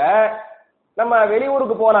குர்ஆன்ல நம்ம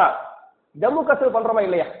வெளியூருக்கு போனா ஜம்மு கஸ்ர் பண்றோமா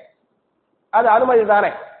இல்லையா? அது அனுமதி தானே.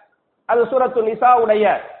 அது சூரத்து நிசாவுடைய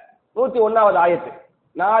 101வது ஆயத்து,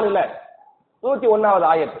 4ல 101வது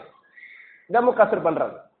ஆயத்து ஜம்மு கஸ்ர்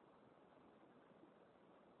பண்றது.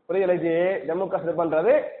 புரியல? ஜம்மு கஸ்ர்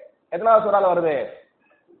பண்றது எத்தனாவது சூறால வருது?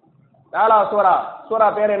 4வது சூரா. சூரா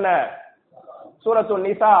பேர் என்ன? சூரத்து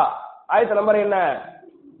நிசா. ஆயத்து நம்பர் என்ன?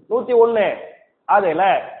 101. அதுல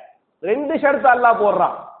 2 ஷர்த் அல்லாஹ்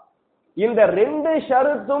போடுறான். இந்த 2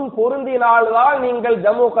 ஷர்த்தும் பொருந்தினால்தான் நீங்கள்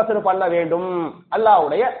ஜம்மு கஸ்ர் பண்ண வேண்டும்,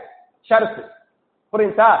 அல்லாஹ்வுடைய ஷர்த்.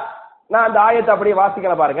 புரியுதா? நான் அந்த ஆயத்தை அப்படியே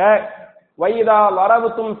வாசிக்கிற பாருங்க. வைதா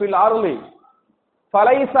லரபுத்தும் ஃபில் அர்லி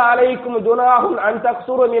ஃபலைஸ அலைக்கும் ஜுனாஹுன் அன்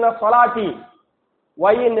தக்ஸுரு மினஸ் ஸலாத்தி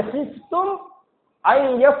வஇன் ஹிஃப்தும் அன்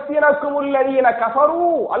யஃப்தினக்குமுல் லதீன கஃபரு.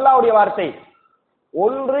 அல்லாஹ்வுடைய வார்த்தை.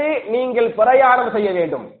 ஒன்று நீங்கள் பிரயாணம் செய்ய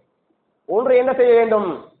வேண்டும். ஒன்று என்ன செய்ய வேண்டும்?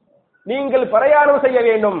 நீங்கள் பிரயாணம் செய்ய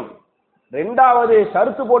வேண்டும். 2வது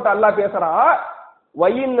ஷர்த்து போட்டு அல்லாஹ் பேசுறான்,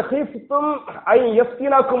 வயின் ஹிஃப்தும் ஐ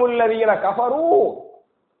யஃப்தினக்குமுல் லதீன கஃபரு.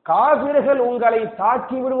 காஃபிர்கள் உங்களை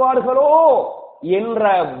தாக்கி விடுவார்களோ என்ற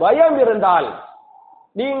பயம் இருந்தால்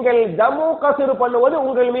நீங்கள் ஜம்மு கஸ்ர் பண்ணுவது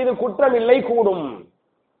உங்கள் மீது குற்றம் இல்லை, கூடும்.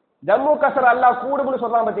 ஜம்மு கஸ்ர் அல்லாஹ் கூடும்னு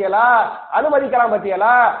சொல்றான் பத்தியலா, அனுமதிக்கலாம்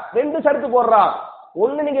பத்தியலா. 2 ஷர்த்து போடுறான்.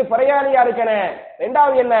 ஒன்னு நீங்க பிரயாணியா இருக்கனே,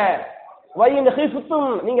 2வது என்ன? வயின் ஹிஃப்தும்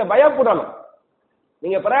நீங்க பயப்படணும்.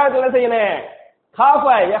 நீங்க பிரயாணத்துல என்ன செய்யணும்? காஃப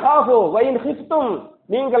யகாஃபு வயின் ஹிஃப்தும்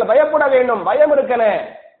நீங்கள் பயப்பட வேண்டும், பயம் இருக்கனே.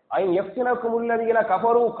 ஐன் யஃப்தினக்குமுல் லதீன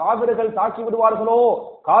கஃபரு காபிர்கள் தாக்கி விடுவார்களோ,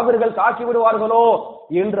 காபிர்கள் தாக்கி விடுவார்களோ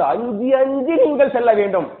என்று அஞ்சி அஞ்சி நீங்கள் செல்ல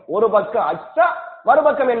வேண்டும். ஒரு பக்கம் அச்சா,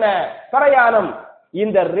 மறுபக்கம் என்ன? பிரயாணம்.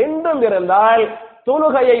 இந்த 2ம் இருந்தால்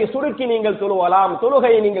தொழுகையை சுருக்கி நீங்கள் தொழுவலாம்,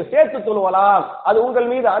 தொழுகையை நீங்கள் சேர்த்து தொழுவலாம். அது உங்கள்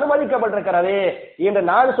மீது அனுமதிக்கப்பட்டிருக்கிறது என்று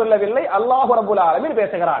நான் சொல்லவில்லை, அல்லாஹ் ரப்பல் ஆலமீன்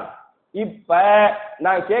பேசுகிறான். இப்ப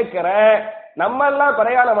நான் கேட்கிறேன், நம்ம எல்லாம்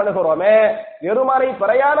பிரயாணம் பண்ணுகிறோமே, வெறுமனை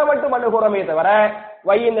பிரயாணம் மட்டும் பண்ணுகிறோமே தவிர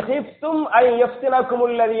வயின் ஹிஃப்தும் ஐ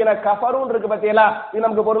யஃப்தினக்குமுல் லதீன கஃபரு இருக்கு பத்தியலா, இது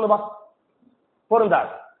நமக்கு பொருந்துமா? பொருந்தாது.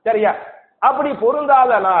 சரியா? அப்படி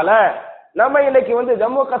பொருந்தாதனால நம்ம இன்னைக்கு வந்து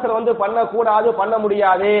ஜம்மு கஸ்ர் வந்து பண்ணக்கூடாது, பண்ண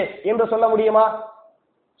முடியாது என்று சொல்ல முடியுமா?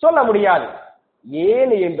 சொல்ல முடியாது.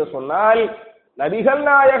 ஏன் என்று சொன்னால் நபிகள்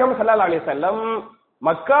நாயகம் ஸல்லல்லாஹு அலைஹி வஸல்லம்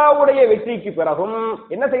மக்காவுடைய வெற்றிக்கு பிறகும்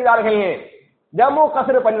என்ன செய்தார்கள்? ஜம்மு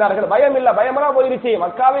கஸ்ர் பண்ணினார்கள். பயம் இல்ல, பயமெல்லாம் போயிருச்சு,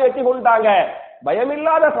 மக்காவை வெற்றி கொண்டாங்க.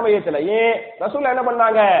 பயமில்லாத சமயத்திலேயே ரசூல் என்ன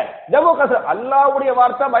பண்ணாங்க? ஜம்மு கஸ்ர். அல்லாஹ்வுடைய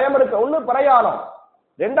வார்த்தை பயம் இருக்கு, ஒண்ணு பிரயாணம்,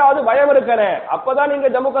 2வது பயம் இருக்கனே, அப்பதான் நீங்க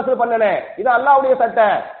ஜம்மு கஸ்ர் பண்ணனே. இது அல்லாஹ்வுடைய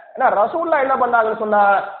சட்டம். ஏன்னா ரசூல்லா என்ன பண்ணாங்கன்னு சொன்னா,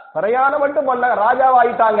 பிரயாணம் மட்டும் பண்ணாங்க, ராஜாவா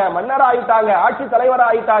ஆயிட்டாங்க, மன்னரா ஆயிட்டாங்க, ஆட்சி தலைவரா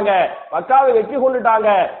ஆயிட்டாங்க, மக்காவை வெற்றி கொண்டுட்டாங்க.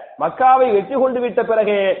 மக்காவை வெற்றி கொண்டு விட்ட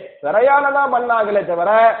பிறகு பிரயாணம் தான் பண்ணாங்களே தவிர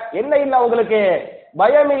என்ன இல்ல உங்களுக்கு?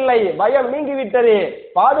 பயம் இல்லை. பயம் நீங்கி விட்டது,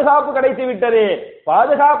 பாதுகாப்பு கிடைத்து விட்டது.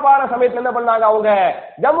 பாதுகாப்பான சமயத்தில் என்ன பண்ணாங்க? அவங்க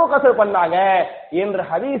ஜம்மு கஸ்ர் பண்ணாங்க என்று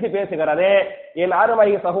ஹதீஸ் பேசுகிறது. என் அருமை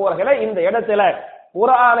சகோதரர்களை, இந்த இடத்துல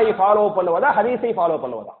குர்ஆனை ஃபாலோ பண்ணுவதா ஹதீஸை ஃபாலோ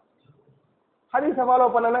பண்ணுவதா? ஹதீஸை ஃபாலோ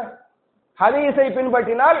பண்ணன. ஹதீஸை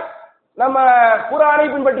பின்பற்றினால் நம்ம குர்ஆனை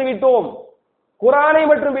பின்பற்றி விட்டோம். குர்ஆனை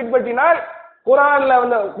மட்டும் பின்பற்றினால் குர்ஆன்ல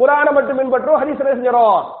வந்து குர்ஆனை மட்டும் பின்பற்றோம், ஹதீஸை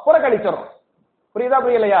செஞ்சறோம், புறக்கணிச்சறோம். புரியுதா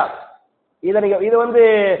புரியலையா? இது வந்து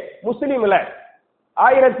முஸ்லிம்ல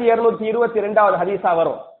 1222வது ஹதீஸா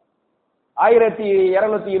வரும்.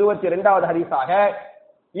 1222வது ஹதீஸாக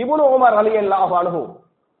இப்னு உமர் ரலியல்லாஹு அன்ஹு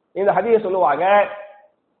இந்த ஹதீஸ் சொல்லுவாங்க,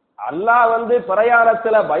 அல்லாஹ் வந்து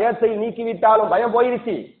பிரயாணத்துல பயத்தை நீக்கிவிட்டாலும், பயம்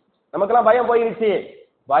போயிருச்சு, நமக்கெல்லாம் பயம் போயிருச்சு,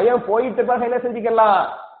 பயம் போயிட்டு பிறகு என்ன செஞ்சுக்கலாம்?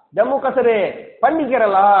 ஜம்மு கஸ்ர்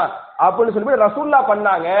பண்ணிக்கிறலாம் அப்படின்னு சொல்லிட்டு ரசூல்லா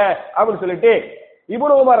பண்ணாங்க அப்படின்னு சொல்லிட்டு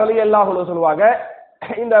இப்னு உமர் ரலியல்லாஹு அன்ஹு சொல்லுவாங்க,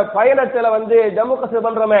 இந்த பயணத்துல வந்து ஜம்மு கஸ்ர்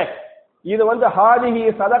பண்றோமே, இது வந்து ஹாதிஹி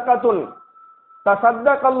சதகத்துன்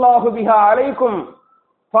தஸத்தகல்லாஹு பிஹா அலைக்கும்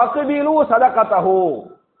ஃபக்பிலு சதகதஹு.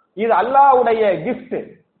 இது அல்லாஹ்வுடைய கிஃப்ட்.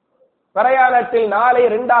 பிரயாணத்தில் நாளை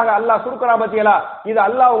 2ஆக அல்லாஹ் சுருக்குறான் பத்தியலா, இது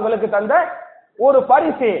அல்லாஹ் உங்களுக்கு தந்த ஒரு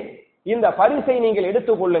பரிசு. இந்த பரிசை நீங்கள்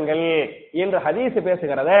எடுத்துக் கொள்ளுங்கள் என்று ஹதீஸ்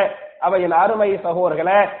பேசுகிறத. அவ என் அருமை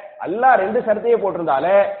சகோதரர்களே, அல்லாஹ் 2 ஷரத்தையே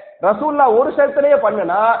போட்டிருந்தாலே ரசூல்லா ஒரு ஷரத்திலேயே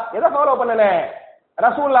பண்ணுனா எதை ஃபாலோ பண்ணன?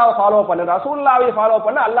 ரசூல்லாவை ஃபாலோ பண்ணு. ரசூல்லாவை ஃபாலோ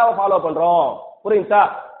பண்ண அல்லாஹ்வை ஃபாலோ பண்றோம். புரியுதா?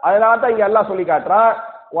 அதனால தான் இங்க அல்லாஹ் சொல்லி காட்டுறான்,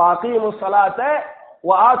 வா அகீமுஸ் ஸலாத்த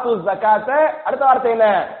வா ஆத்துஸ் ஸகாத்த. அடுத்த வார்த்தை என்ன?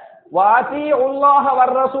 வா அத்தீஉல்லாஹ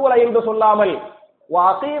வர் ரசூல என்று சொல்லாமல் வா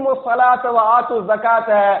அகீமுஸ் ஸலாத்த வா ஆத்துஸ்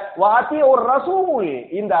ஸகாத்த வா அத்தீஉர் ரசூல்.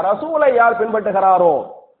 இந்த ரசூலை யார் பின்பற்றுகிறாரோ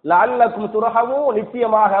லஅல்லக்கும் துர்ஹமூன்,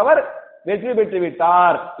 நிச்சயமாக அவர் வெற்றி பெற்று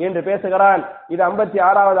விட்டார் என்று பேசுகிறான். இது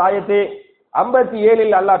 56வது ஆயத்து.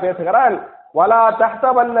 57ல் அல்லாஹ் பேசுகிறான், வலா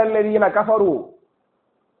தஹ்ஸபன்னல்லதீன கஃபரு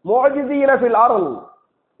முஅஜிஸீன ஃபில் அர்ள்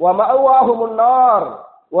வ மஅவாஹுமுன் நார்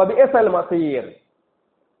வ பிஇஸல் மஸீர்.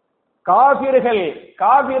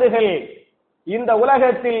 காபிர்கள் இந்த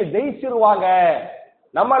உலகத்தில் ஜெயிச்சிருவாங்க,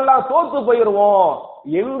 நம்ம எல்லாம் தோத்து போயிருவோம்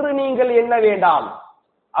என்று நீங்கள் எண்ண வேண்டாம்.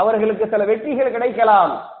 அவர்களுக்கு சில வெற்றிகள்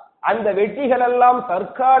கிடைக்கலாம், அந்த வெற்றிகள் எல்லாம்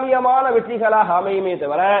தற்காலிகமான வெற்றிகளாக அமையுமே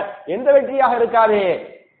தவிர எந்த வெற்றியாக இருக்காது?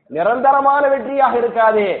 நிரந்தரமான வெற்றியாக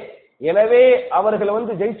இருக்காது. எனவே அவர்கள்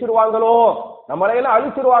ஜெயிச்சிருவாங்களோ, நம்மளையெல்லாம்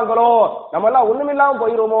அழிச்சிருவாங்களோ, நம்ம எல்லாம் ஒண்ணுமில்லாம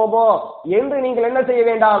போயிருவோமோ என்று நீங்கள் என்ன செய்ய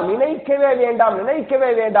வேண்டாம்? நினைக்கவே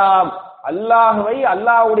வேண்டாம். அல்லாஹ்வை,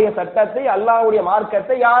 அல்லாஹ்வுடைய சட்டத்தை, அல்லாஹ்வுடைய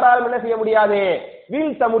மார்க்கத்தை யாராலும் என்ன செய்ய முடியாது?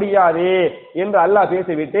 வீழ்த்த முடியாது என்று அல்லாஹ்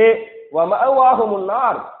பேசிவிட்டு, வ மஅவாஹுமுன்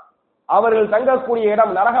நார், அவர்கள் தங்கக்கூடிய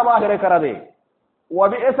இடம் நரகமாக இருக்கிறது. வ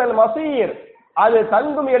பிஇஸல் மஸீர், அது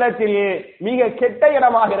தங்கும் இடத்தில் மிக கெட்ட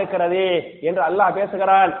இடமாக இருக்கிறது என்று அல்லாஹ்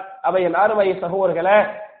பேசுகிறான். அவை என் அருமை சகோதரர்களே,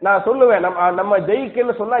 நான் சொல்லுவேன், நம்ம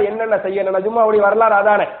ஜெயிக்கன்னு சொன்னா என்னென்ன செய்யணும்? ஜும்மாவுடைய வரலாறு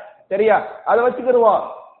அதானே, சரியா? அதை வச்சுக்கிடுவோம்.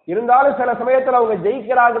 இருந்தாலும் சில சமயத்தில் அவங்க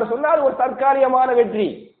ஜெயிக்கிறாங்கன்னு சொன்னா அது ஒரு தற்காலிகமான வெற்றி.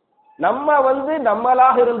 நம்ம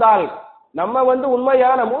நம்மளாக இருந்தால், நம்ம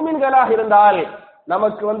உண்மையான மூமின்களாக இருந்தால்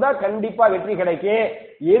நமக்கு வந்தா கண்டிப்பா வெற்றி கிடைக்கும்.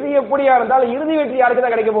 எது எப்படியா இருந்தாலும் இறுதி வெற்றி யாருக்கு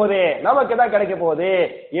தான் கிடைக்க போகுது? நமக்கு தான் கிடைக்க போகுது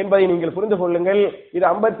என்பதை நீங்கள் புரிந்து கொள்ளுங்கள். இது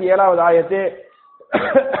 57வது ஆயத்து.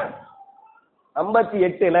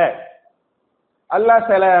 58ல அல்லாஹ்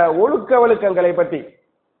சில ஒழுக்கங்களை பற்றி,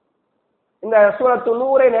 இந்த சூரத்து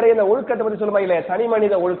நூரை நிறைய இந்த ஒழுக்கத்தை பற்றி சொல்லுமா இல்லையா? தனி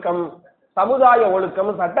மனித ஒழுக்கம், சமுதாய ஒழுக்கம்,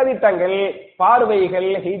 சட்டதிட்டங்கள், பார்வைகள்,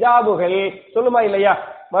 ஹிஜாபுகள் சொல்லுமா இல்லையா?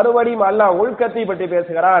 மறுபடியும் அல்லாஹ் ஒழுக்கத்தை பற்றி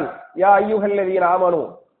பேசுகிறான். யா அய்யுஹல்லதீன ஆமனூ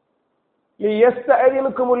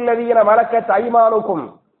லியஸ்தஅதினுக்குமுல்லதீன மலக்கத் ஐமானுக்கும்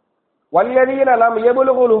வல்லதீன லம்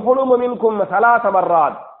யபுலுகுல் ஹுலும் மின்கும் ஸலாஸ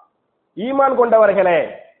மர்ராத். ஈமான் கொண்டவர்களே,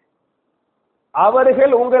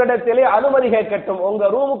 அவர்கள் உங்களிடத்திலே அனுமதி கேட்கட்டும். உங்க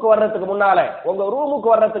ரூமுக்கு வர்றதுக்கு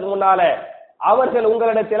முன்னால அவர்கள்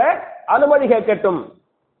உங்களிடத்திலே அனுமதி கேட்கட்டும்.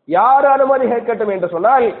 யார் அனுமதி கேட்கட்டும் என்று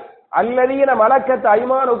சொன்னால், அல்லதீன மலக்கத்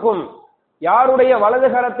ஐமானுக்கும், யாருடைய வலது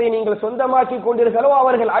கரத்தை நீங்கள் சொந்தமாக்கி கொண்டீர்களோ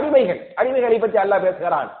அவர்கள் அடிமைகளை பற்றி அல்லாஹ்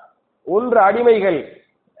பேசுகிறான். ஒன்று அடிமைகள்,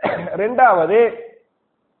 இரண்டாவது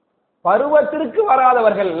பருவத்திற்கு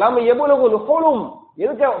வராதவர்கள். லம் யபுலுகுல் ஹுலும்,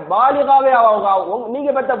 எதுக்கு பாலிகாவே நீங்க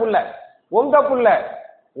பெற்ற புள்ள,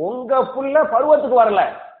 உங்க புள்ள பருவத்துக்கு வரல.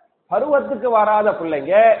 பருவத்துக்கு வராத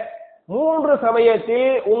பிள்ளைங்க 3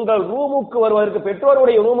 சமயத்தில் உங்கள் ரூமுக்கு வருவதற்கு,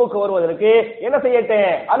 பெற்றோருடைய ரூமுக்கு வருவதற்கு என்ன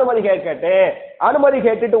செய்யட்டேன்? அனுமதி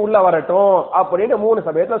கேட்டுட்டு உள்ள வரட்டும் அப்படின்னு 3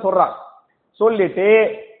 சமயத்துல சொல்றான். சொல்லிட்டு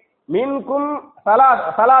மின்கும்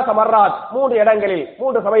ஸலாஸ மர்ராத், 3 இடங்களில்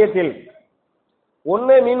 3 சமயத்தில்.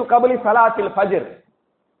 ஒன்னு மின் கபலி ஸலாத்தில் ஃபஜ்ர்,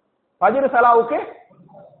 சலாவுக்கு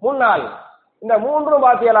முன்னால். இந்த 3ம்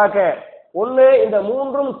பாத்தியலாக்க, ஒன்னு இந்த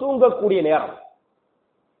 3ம் தூங்கக்கூடிய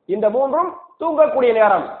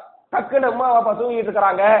நேரம். டக்குன்னு அம்மா அப்பா தூங்கிட்டு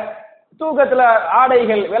இருக்கிறாங்க, தூக்கத்துல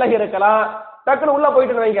ஆடைகள் விலகி இருக்கலாம், டக்குன்னு உள்ள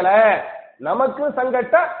போயிட்டு வைக்கல, நமக்கு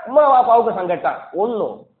சங்கட்டம், அம்மா அப்பாவுக்கு சங்கட்டம்.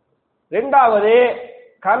 ஒன்னும். ரெண்டாவது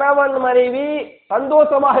கணவன் மனைவி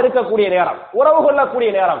சந்தோஷமாக இருக்கக்கூடிய நேரம், உறவு கொள்ளக்கூடிய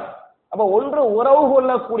நேரம். அப்ப ஒன்று உறவு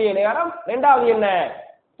கொள்ளக்கூடிய நேரம், ரெண்டாவது என்ன?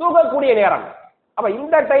 தூங்கக்கூடிய நேரம். அப்ப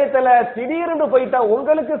இந்த டயத்துல திடீர்னு போயிட்டா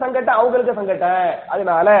உங்களுக்கு சங்கட்டம், அவங்களுக்கு சங்கட்டம்.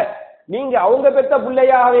 அதனால நீங்க அவங்க பெற்ற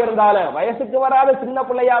பிள்ளையாவே இருந்தாலும், வயசுக்கு வராத சின்ன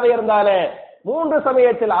பிள்ளையாவே இருந்தாலும் 3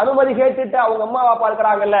 சமயத்தில் அனுமதி கேட்டுட்டு அவங்க அம்மா அப்பா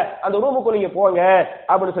இருக்கிறாங்கல்ல அந்த ரூமுக்கு நீங்க போங்க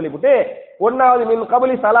அப்படின்னு சொல்லிவிட்டு, ஒன்னாவது மின்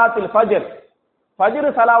கபலி ஸலாத்தில் ஃபஜ்ர்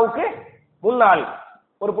சலாவுக்கு முன்னால்.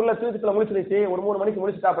 ஒரு புள்ள தூக்கத்துல முழிச்சிருச்சு, ஒரு 3 மணிக்கு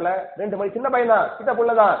முழிச்சுட்டாப்புல, 2 மணி, சின்ன பையன் தான், கிட்ட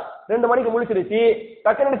புள்ள தான், 2 மணிக்கு முழிச்சிருச்சு.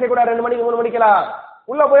 டக்குன்னு என்ன செய்யக்கூடாது? 2 மணிக்கு 3 மணிக்கெல்லாம்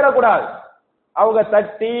உள்ள போயிடக்கூடாது. அவங்க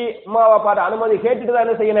தட்டி அம்மா அப்பாட்ட அனுமதி கேட்டுட்டு தான்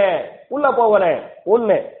என்ன செய்யணும்? உள்ள போகணும்.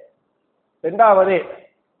 ஒண்ணு. ரெண்டாவது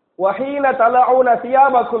வஹீன தலஊன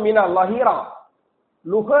சியாபக்கும் மினல் லஹீரா,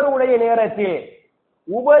 லுஹருடைய நேரத்தில்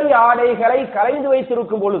உபரி ஆடைகளை களைந்து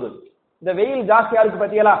வைத்திருக்கும் பொழுது. இந்த வெயில் ஜாஸ்தியா இருக்கு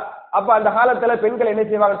பத்தியலா, அப்ப அந்த காலத்துல பெண்கள் என்ன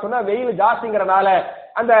செய்வாங்கன்னு சொன்னா, வெயில் ஜாஸ்திங்கிறனால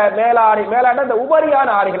அந்த மேலாடை அந்த உபரியான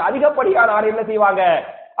ஆடைகள், அதிகப்படியான ஆடை என்ன செய்வாங்க?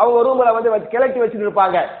 அவங்க ரூம்ல வந்து கிளட்டி வச்சுட்டு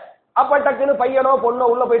இருப்பாங்க. அப்ப டக்குன்னு பையனோ பொண்ணோ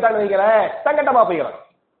உள்ள போயிட்டான்னு வைக்கிறேன், சங்கட்டமா போயிடும்.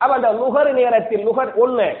 அப்ப அந்த லுகர் நேரத்தில் லுகர்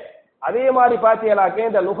ஒண்ணு. அதே மாதிரி பாத்தீங்கன்னாக்க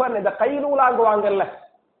இந்த லுகர் இந்த கைலூலாங்குவாங்கல்ல,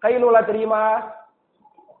 கைலூலா தெரியுமா?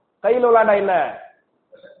 கைலூலாண்டா என்ன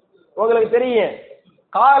உங்களுக்கு தெரியும்?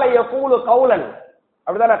 கால யகூலு கௌலன்,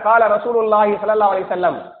 அப்படிதானே? கால ரசூலுல்லாஹி ஸல்லல்லாஹு அலைஹி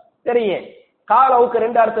வஸல்லம் தெரியும். காலவுக்கு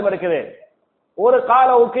ரெண்டு அர்த்தம் இருக்குது. ஒரு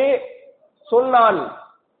காலவுக்கு சொன்னான்,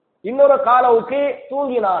 இன்னொரு காலவுக்கு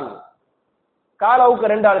தூங்கினான். காலவுக்கு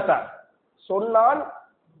ரெண்டு அர்த்தம், சொன்னான்,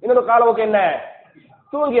 இன்னொரு காலவுக்கு என்ன?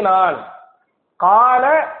 தூங்கினான். கால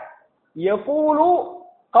யகூலு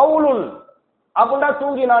கௌலுன் அப்படின்னா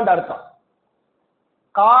தூங்கினான் அர்த்தம்.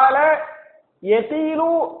 கால யகீலு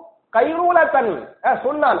கைலூலத்தன்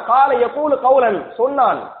சொன்னான். கால யகூலு கௌலன்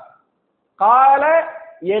சொன்னான். கால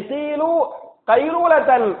யகீலு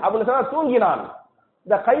கைலூலத்தன் அப்படின்னு சொன்னா தூங்கினான்.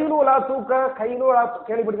 இந்த கைலூலா தூக்க, கைலூலா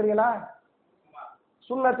கேள்விப்பட்டிருக்கீங்களா?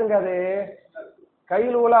 சுன்னத்துங்க அது.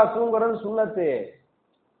 கைலூலா தூங்குறது சுன்னத்து.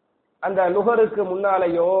 அந்த லுகருக்கு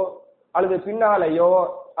முன்னாலேயோ அல்லது பின்னாலேயோ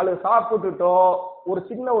அல்லது சாப்பிட்டுட்டோ ஒரு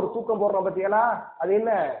சின்ன ஒரு தூக்கம் போடுறோம் பத்தியலா, அது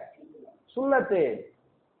என்ன? சுன்னத்து.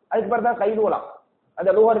 அதுக்கு பேர் தான் கைலூலா. அந்த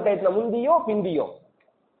லுகர் டயத்துல முந்தியோ பிந்தியோ,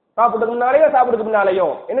 சாப்பிட்டு முன்னாலேயோ சாப்பிட்டு பின்னாலேயோ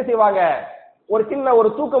என்ன செய்வாங்க? ஒரு சின்ன ஒரு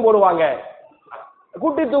தூக்கம் போடுவாங்க.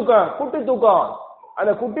 குட்டி தூக்கம், குட்டி தூக்கம்.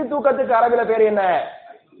 அந்த குட்டி தூக்கத்துக்கு அரபில பேர் என்ன?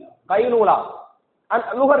 கைலூலா.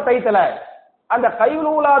 லுகர் டயத்துல அந்த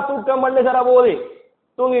கைலூலா தூக்கம் பண்ணுகிற போது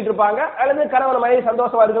தூங்கிட்டு இருப்பாங்க, அல்லது கணவன் மனைவி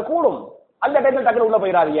சந்தோஷமா இருக்க கூடும். அந்த டைத்துல டக்குனு உள்ள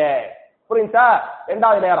போயிடாதீங்க. புரியுதா?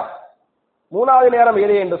 இரண்டாவது நேரம். மூணாவது நேரம்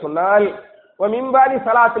எது என்று சொன்னால் மிம்பாதி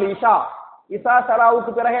சலாத்துல் இஷா, இஷா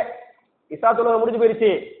சலாவுக்கு பிறகு, இஷா தொழுகை முடிஞ்சு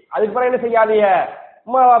போயிருச்சு, அதுக்கு பிறகு என்ன செய்யாதீங்க?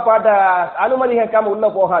 உம்மா பாட்ட அனுமதி கேட்காம உள்ள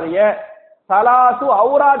போகாதீங்க. சலாசு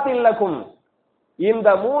அவுராத்தில்லக்கும், இந்த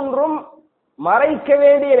மூன்றும் மறைக்க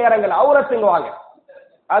வேண்டிய நேரங்கள். அவுரத்துங்குவாங்க,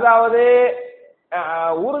 அதாவது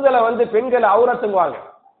உறுதலை வந்து பெண்கள் அவுரத்துங்குவாங்க.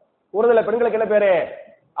 உறுதலை பெண்களுக்கு என்ன பேரு?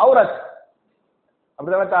 அவுரத்.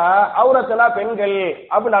 அப்படிதான். அவுரத்துனா பெண்கள்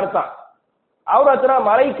அப்படின்னு அர்த்தம். அவுரத்துனா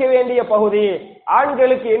மறைக்க வேண்டிய பகுதி.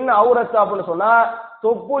 ஆண்களுக்கு என்ன அவுரத்து அப்படின்னு சொன்னா,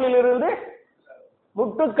 தொப்புளிலிருந்து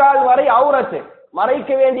முட்டுக்கால் வரை அவுரத்து,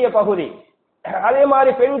 மறைக்க வேண்டிய பகுதி. அதே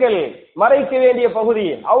மாதிரி பெண்கள் மறைக்க வேண்டிய பகுதி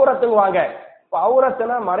அவுரத்துங்குவாங்க.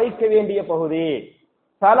 அவுரத்துனா மறைக்க வேண்டிய பகுதி.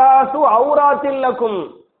 சலாசு அவுராத்தில்லக்கும்,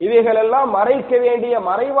 இவைகள் எல்லாம் மறைக்க வேண்டிய,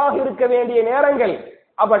 மறைவாக இருக்க வேண்டிய நேரங்கள்.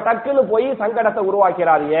 அப்ப டக்குன்னு போய் சங்கடத்தை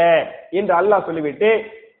உருவாக்கிறாதீங்க என்று அல்லாஹ் சொல்லிவிட்டு,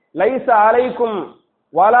 லைஸ அலைக்கும்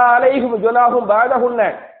வலா அலைஹும் ஜுனாஹும் பாதஹுன்ன,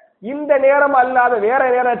 இந்த நேரம் அல்லாத வேற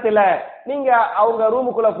நேரத்துல நீங்க அவங்க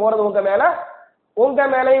ரூமுக்குள்ள போறது உங்க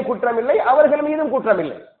மேலேயும் குற்றம் இல்லை, அவர்கள் மீதும் குற்றம்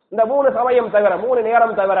இல்லை. இந்த மூணு சமயம் தவிர, மூணு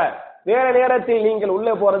நேரம் தவிர வேற நேரத்தில் நீங்கள்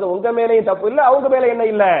உள்ளே போறது உங்க மேலேயும் தப்பு இல்லை, அவங்க மேல என்ன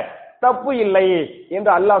இல்லை? தப்பு இல்லை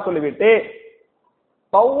என்று அல்லாஹ் சொல்லிவிட்டு,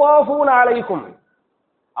 தவ்வாஃபூன அலைக்கும்,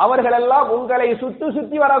 அவர்கள் எல்லாம் உங்களை சுத்தி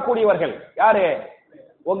சுத்தி வரக்கூடியவர்கள். யாரு?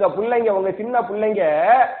 உங்க பிள்ளைங்க, உங்க சின்ன பிள்ளைங்க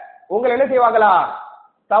உங்களை என்ன செய்வாங்களா?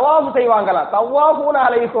 தவாஃப் செய்வாங்களா? தவ்வாஃபூன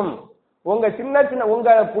அலைக்கும், உங்க சின்ன சின்ன உங்க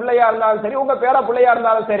பிள்ளையா இருந்தாலும் சரி, உங்க பேர பிள்ளையா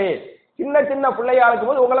இருந்தாலும் சரி, சின்ன சின்ன பிள்ளையா இருக்கும்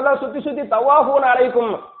போது உங்களை தான் சுத்தி சுத்தி தவாஃபூன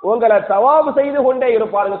அலைக்கும், உங்களை தவாஃப் செய்து கொண்டே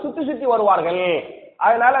இருப்பார்கள், சுத்தி சுத்தி வருவார்கள்.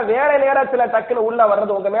 அதனால வேற நேரத்துல டக்குன்னு உள்ள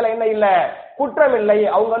வர்றது உங்க மேல என்ன இல்ல? குற்றம் இல்லை.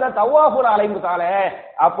 அவங்க தான் தவாஃபூன அலைமுத்தால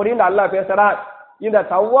அப்படின்னு அல்லாஹ் பேசுறான். இந்த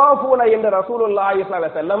தவாஃபூன என்று ரசூலுல்லாஹி ஸல்லல்லாஹு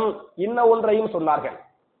அலைஹி வஸல்லம் இன்ன ஒன்றையும் சொன்னார்கள்.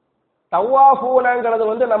 தவாஃபூனங்கிறது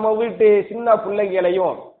வந்து நம்ம வீட்டு சின்ன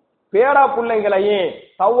பிள்ளைங்களையும் பேரா பிள்ளைங்களையும்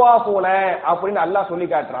தவாஃபூன அப்படின்னு அல்லாஹ் சொல்லி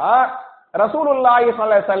காட்டுறான். ரசூலுல்லாஹி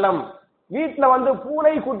ஸல்லல்லாஹு அலைஹி வஸல்லம் வீட்டுல வந்து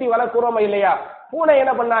பூனை குட்டி வளர்க்குறோமா இல்லையா? பூனை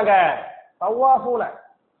என்ன பண்ணாங்க? தவாஃபூன.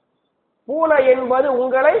 பூனை என்பது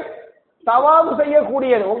உங்களை தவாஃப்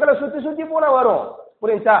செய்யக்கூடியது, உங்களை சுத்தி சுத்தி பூனை வரும்.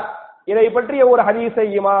 புரியுதா? இதை பற்றிய ஒரு ஹதீஸை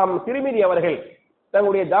இமாம் திர்மிதி அவர்கள்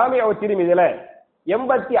தங்களுடைய ஜாமியா திர்மிதில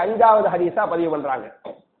 85வது ஹதீஸா பதிவு பண்றாங்க.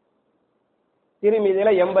 திர்மிதில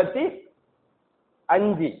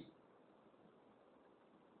 85.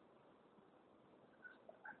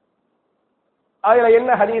 அதுல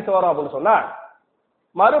என்ன ஹதீஸ் வரும் அப்படின்னு சொன்னா,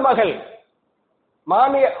 மருமகள்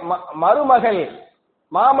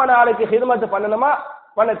மாமனாருக்கு ஹிதமத் பண்ணணுமா,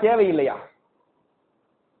 பண்ண தேவையில்லையா?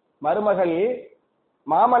 மருமகள்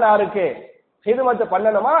மாமனாருக்கு ஹிதமத்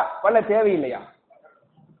பண்ணணுமா, பண்ண தேவையில்லையா?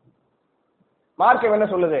 மார்க்கம் என்ன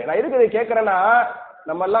சொல்லுது? நான் இருக்குது கேட்கிறேன்னா,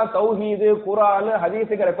 நம்ம எல்லாம் தௌஹீது குர்ஆன்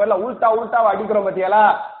ஹதீஸுங்கிற பேர்ல உல்டாவா அடிக்கிறோம் பத்தியாலா,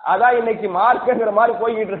 அதான் இன்னைக்கு மார்க்குங்கிற மாதிரி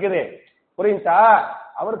போய்கிட்டு இருக்குது. புரியுதா?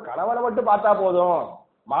 அவர் கணவனை மட்டும் பார்த்தா போதும்,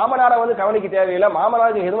 மாமனாரை வந்து கவனிக்க தேவையில்லை,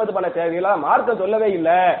 மாமனாருக்கு ஹிதமத் பண்ண தேவையில்லை, மார்க்கம் சொல்லவே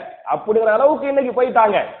இல்லை அப்படிங்கிற அளவுக்கு இன்னைக்கு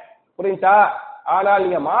போயிட்டாங்க. புரியுதா? ஆனால்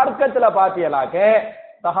நீங்க மார்க்கத்துல பாத்தீங்கன்னாக்க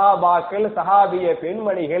சஹாபாக்கள், சஹாபிய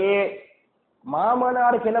பெண்மணிகள்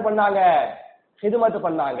மாமனாருக்கு என்ன பண்ணாங்க? ஹிதுமத்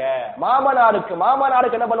பண்ணாங்க.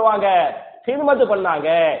 மாமனாருக்கு என்ன பண்ணுவாங்க? ஹிதுமத் பண்ணாங்க.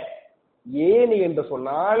 ஏன் என்று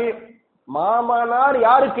சொன்னால் மாமனார்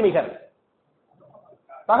யாருக்கு நிகர்?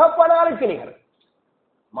 தகப்பனாருக்கு நிகர்.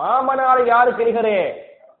 மாமனார் யாருக்கு நிகரே?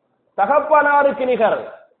 தகப்பனாருக்கு நிகர்.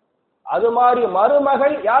 அது மாதிரி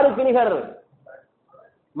மருமகள் யாருக்கு நிகர்?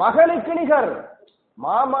 மகளுக்கு நிகர்.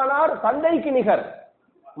 மாமனார் தந்தைக்கு நிகர்,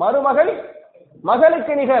 மருமகள்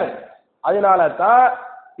மகளுக்கு நிகர். அதனால தான்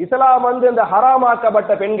இஸ்லாம் இந்த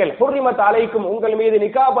ஹராமாக்கப்பட்ட பெண்கள், ஹுர்ரிமத் அலைக்கும், உங்கள் மீது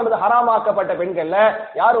நிக்கா பண்ணது ஹராமாக்கப்பட்ட பெண்கள்ல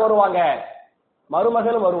யார் வருவாங்க?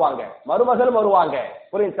 மருமகளும் வருவாங்க.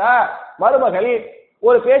 புரியுதா? மருமகள்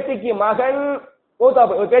ஒரு பேச்சுக்கு மகன்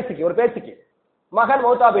ஒரு பேச்சுக்கு மகன்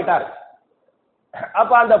மௌத்தா போயிட்டார்.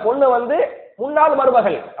 அப்ப அந்த பொண்ணு முன்னாள்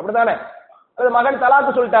மருமகள், அப்படித்தானே? மகன்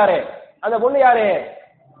தலாக்கு சொல்லிட்டாரு. அந்த பொண்ணு யாரு?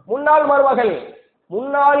 முன்னாள் மருமகள்.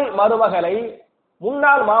 முன்னாள் மருமகளை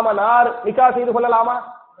முன்னாள் மாமனார் நிக்கா செய்து கொள்ளலாமா?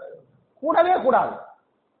 கூடவே கூடாது.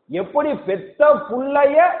 எப்படி பெத்த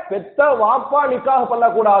புள்ளைய பெத்த வாப்பா நிக்காக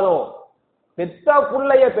பண்ணக்கூடாதோ, பெத்த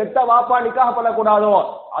புள்ளைய பெத்த வாப்பா நிக்காக பண்ணக்கூடாதோ,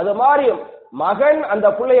 அது மாதிரி மகன் அந்த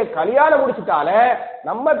புள்ளைய கல்யாணம் முடிச்சுட்டால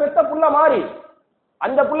நம்ம பெத்த புள்ள மாறி,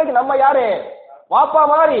 அந்த புள்ளைக்கு நம்ம யாரு? வாப்பா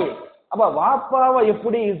மாறி. அப்ப வாப்பாவை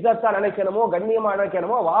எப்படி இஸ்ஸத்தா நினைக்கணுமோ, கண்ணியமா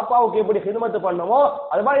நினைக்கணுமோ, வாப்பாவுக்கு எப்படி ஹிதுமத் பண்ணணுமோ,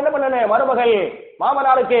 அது மாதிரி என்ன பண்ணனே? மருமகள்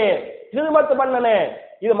மாமனாருக்கு ஹிதுமத் பண்ணனே.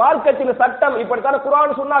 இது மார்க்கத்தின் சட்டம். இப்படித்தான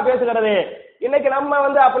குர்ஆன் சுன்னா பேசுகிறது. இன்னைக்கு நம்ம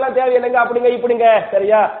அப்பெல்லாம் தேவையில்லைங்க, அப்படிங்க இப்படிங்க.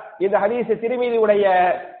 சரியா? இந்த ஹதீஸ் திர்மிதியுடைய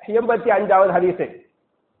 85வது ஹதீஸ்.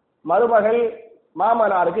 மருமகள்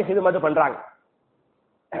மாமனாருக்கு ஹிதுமத் பண்றாங்க.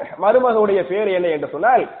 மருமகளுடைய பேர் என்ன என்று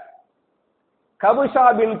சொன்னால் கபுஷா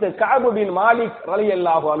பின்த் கஅப் பின் மாலிக்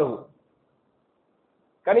ரலியல்லாஹு அன்ஹு.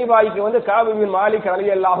 கனிபாய்க்கு கஅப் பின் மாலிக்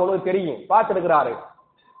ரலியல்லாஹு அன்ஹு தெரியும், பார்த்திருக்கிறாரு.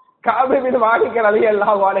 கஅப் பின் மாலிக்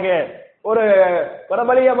ரலியல்லாஹு அன்ஹு ஒரு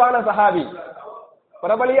பிரபலியமான சஹாபி,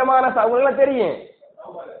 உங்களுக்கு தெரியும்.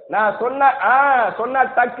 நான் சொன்ன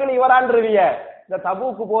டக்குன்னு இவரான்றிய இந்த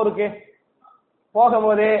தபூக்கு போருக்கு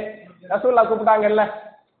போகும்போது ரசூலுல்லாஹ் கூப்பிட்டாங்கல்ல,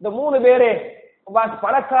 இந்த 3 பேரு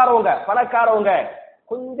பணக்காரவங்க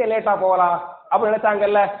கொஞ்சம் லேட்டா போகலாம் அப்படின்னு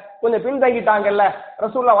நினைச்சாங்கல்ல, கொஞ்சம் பின்தங்கிட்டாங்கல்ல,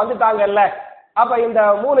 ரசூலுல்லாஹ் வந்துட்டாங்கல்ல. அப்ப இந்த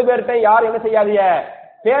 3 பேர்கிட்ட யாரும் என்ன செய்யாதீங்க,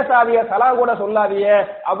 பேசாதிய, சலாம் கூட சொல்லாதிய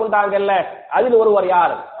அப்படின்ட்டாங்கல்ல. அதில் ஒருவர்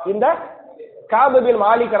யார்? இந்த கஅப் பின்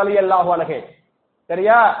மாலிக் ரலியல்லாஹு அன்ஹு.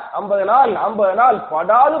 சரியா? 50 நாள்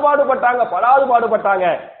படாது பாடுபட்டாங்க.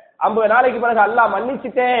 50 நாளைக்கு பிறகு அல்லாஹ்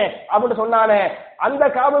மன்னிச்சிட்டேன் அப்படின்னு சொன்னானே, அந்த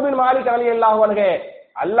கஅப் பின் மாலிக் ரலியல்லாஹு அன்ஹு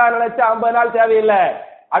அல்லாஹ் நினைச்சா 50 நாள் தேவையில்லை,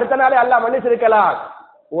 அடுத்த நாளே அல்லாஹ் மன்னிச்சிருக்கலாம்.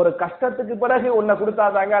 ஒரு கஷ்டத்துக்கு பிறகு உன்னை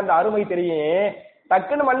கொடுத்தாதாங்க அந்த அருமை தெரியும்.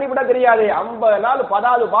 டக்குன்னு மன்னிவிட தெரியாது. 50 நாள்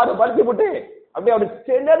படாது பாடு படுத்தி விட்டு அப்படி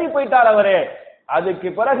சென்னறி போயிட்டார் அவரு. அதுக்கு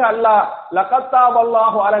பிறகு அல்லாஹ்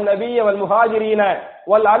லகத்தாபல்லாஹு அலன் நபிய்ய வல் முஹாஜிரீன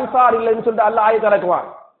வல் அன்சார் இல்லன்னு சொல்லிட்டு அல்லாஹ் ஆயத் இறக்குவான்.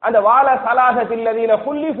 அந்த வால ஸலாஹத்தில்லதீன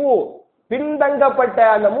குல்லிஃபு, பின்தங்கப்பட்ட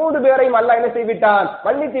அந்த 3 பேரையும் அல்லாஹ் என்ன செய்விட்டான்?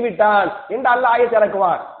 மன்னித்து விட்டான் என்று அல்லாஹ் ஆயத்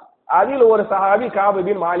இறக்குவான். அதில் ஒரு சஹாபி கஅப்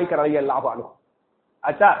பின் மாலிக் ரலியல்லாஹு அன்ஹு.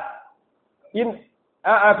 அச்சா,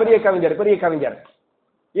 பெரிய கவிஞர்.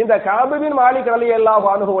 இந்த கஅப் பின் மாலிக் ரலியல்லாஹு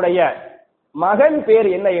அன்ஹு உடைய மகன் பேர்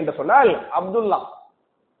என்ன என்று சொன்னால் அப்துல்லா.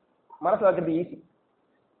 மனசுல வைக்கிறது ஈஸி.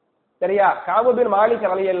 சரியா? கஅப் பின் மாலிக்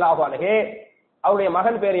ரலியல்லாஹு அன்ஹு அவருடைய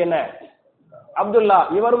மகன் பேர் என்ன? அப்துல்லா.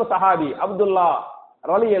 இவரும் சஹாபி, அப்துல்லா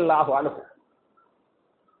ரலியல்லாஹு அன்ஹு.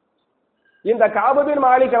 இந்த கஅப் பின்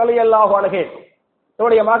மாலிக் ரலியல்லாஹு அன்ஹு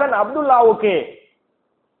தன்னுடைய மகன் அப்துல்லாவுக்கு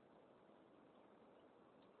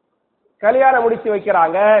கல்யாணம் முடிச்சு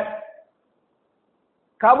வைக்கிறாங்க.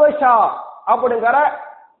 கபஷா அப்படிங்கிற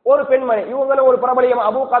ஒரு பெண்மணி, இவங்களும் ஒரு பிரபலியம்,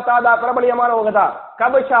 அபூ கத்தாதா பிரபலியமானவங்க தான்.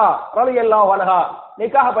 கபஷா ரலியல்லாஹு அன்ஹா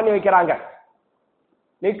நிக்காஹ் பண்ணி வைக்கிறாங்க.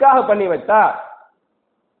 நிக்காஹ் பண்ணி வச்சா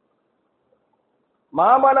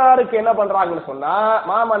மாமனாருக்கு என்ன பண்றாங்கன்னு சொன்னா,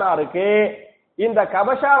 மாமனாருக்கு இந்த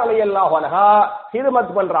கபஷா ரலியல்லாஹு அன்ஹா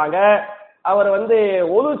ஹிதுமத் பண்றாங்க. அவர்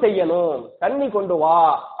ஒது செய்யணும், தண்ணி கொண்டு வா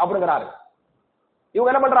அப்படிங்கிறாரு.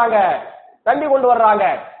 இவங்க என்ன பண்றாங்க? தண்ணி கொண்டு வர்றாங்க.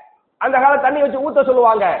 அந்த கால தண்ணி வச்சு ஊத்த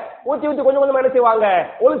சொல்லுவாங்க. ஊத்தி கொஞ்சம் கொஞ்சம் என்ன செய்வாங்க?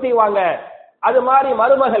 ஒழு செய்வாங்க. அது மாதிரி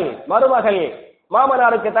மருமகள்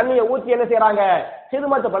மாமனாருக்கு தண்ணியை ஊத்தி என்ன செய்யறாங்க?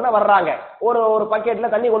 ஹிதுமத் பண்ண வர்றாங்க. ஒரு பக்கெட்ல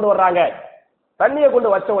தண்ணி கொண்டு வர்றாங்க. தண்ணியை கொண்டு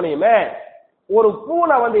வச்ச உடனேயுமே ஒரு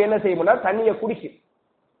பூனை என்ன செய்யும்னா தண்ணியை குடிக்கும்.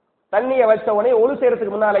 தண்ணியை வச்ச உடனே ஒழு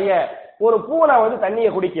செய்யறதுக்கு முன்னாலேயே ஒரு பூனை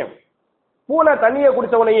தண்ணியை குடிக்கும். பூனை தண்ணியை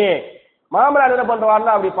குடிச்ச உடனே மாமனார் என்ன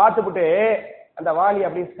பண்றாருன்னா அப்படி பார்த்துவிட்டு அந்த வாளி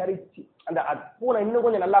அப்படி சரிச்சு, அந்த பூனை இன்னும்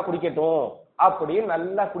கொஞ்சம் நல்லா குடிக்கட்டும் அப்படின்னு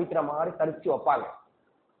நல்லா குடிக்கிற மாதிரி சரிச்சு வைப்பாங்க.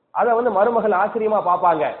 அதை மருமகள் ஆச்சரியமா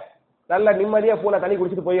பார்ப்பாங்க. நல்ல நிம்மதியா பூனை தண்ணி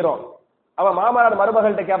குடிச்சிட்டு போயிடும். அவன் மாமனார்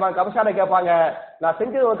மருமகள்கிட்ட கேட்பாங்க, கபஷாட்ட கேட்பாங்க, நான்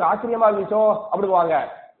செஞ்சது உனக்கு ஆச்சரியமா இருந்துச்சோ அப்படிங்குவாங்க.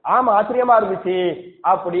 ஆமா ஆச்சரியமா இருந்துச்சு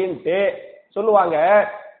அப்படின்ட்டு சொல்லுவாங்க.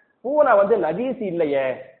 பூனை நஜீஸ் இல்லையே,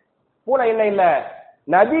 பூனை என்ன இல்ல,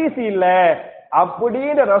 நஜீஸ் இல்ல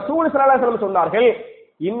அப்படின்னு ரசூல் ஸல்லல்லாஹு அலைஹி வஸல்லம் சொன்னார்கள்.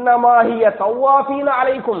 இன்னமாஹிய தவாஃபீன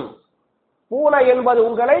அலைக்கும், பூனை என்பது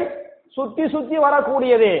உங்களை சுத்தி சுத்தி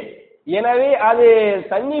வரக்கூடியது. எனவே அது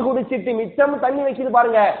தண்ணி குடிச்சிட்டு மிச்சம் தண்ணி வச்சுட்டு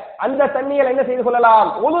பாருங்க, அந்த தண்ணியை என்ன செய்து கொள்ளலாம்,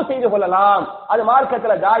 உது செய்து கொள்ளலாம், அது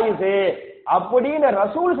மார்க்கத்துல ஜாயிஸ் அப்படின்னு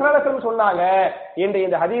ரசூல் ஸல்லல்லாஹு அலைஹி வஸல்லம் சொன்னாங்க என்று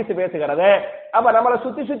இந்த ஹதீஸ் பேசுகிறது. அப்ப நம்மளை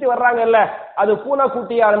சுத்தி சுத்தி வர்றாங்கல்ல, அது பூனை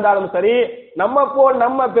குட்டியா இருந்தாலும் சரி,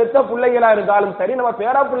 நம்ம பெத்த பிள்ளைகளா இருந்தாலும் சரி, நம்ம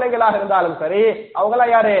பேர பிள்ளைகளாக இருந்தாலும் சரி,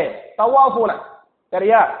 அவங்களாம் யாரு, தவாஃபூன.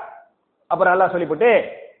 சரியா? அப்புறம் அல்லாஹ் சொல்லிவிட்டு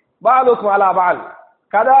பாலுக்கும் அலா பால்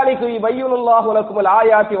கதாலிக்கு யுபையினுல்லாஹு லக்குமுல்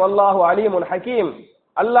ஆயாத்தி வல்லாஹு அலீமுன் ஹகீம்,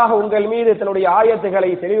 அல்லாஹ் உங்கள் மீது தன்னுடைய ஆயத்துகளை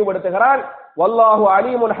தெளிவுபடுத்துகிறான். வல்லாஹு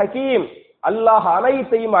அலீமுன் ஹகீம், அல்லாஹ்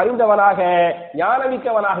அனைத்தையும் அறிந்தவனாக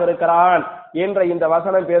ஞானமிக்கவனாக இருக்கிறான் என்ற இந்த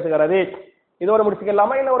வசனம் பேசுகிறது. இதோட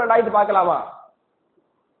முடிச்சுக்கலாமா, இல்ல ஒரு நாய்ட்டு பார்க்கலாமா?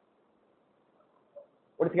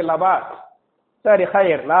 முடிச்சுக்கலாமா? சரி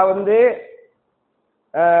ஹைர். நான்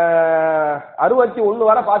 61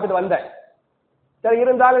 வரை பார்த்துட்டு வந்தேன். சரி,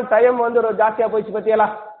 இருந்தாலும் டைம் ஒரு ஜாஸ்தியா போயிடுச்சு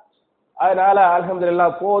பத்தியலாம். அதனால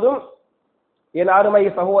அல்ஹம்துலில்லாஹ் போதும். என் அருமை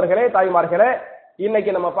சகோதரர்களே, தாய்மார்களே,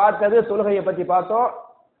 இன்னைக்கு நம்ம பார்த்தது தொழுகையை பத்தி பார்த்தோம்,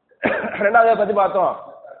 ரெண்டாவது பத்தி பார்த்தோம்,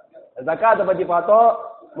 ஜகாத்தை பத்தி பார்த்தோம்,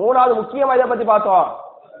 மூணாவது முக்கியமா இதை பத்தி பார்த்தோம்,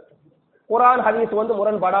 குர்ஆன் ஹதீஸ்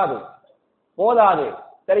முரண்படாது, போதாது.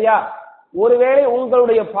 சரியா? ஒருவேளை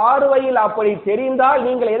உங்களுடைய பார்வையில் அப்படி தெரிந்தால்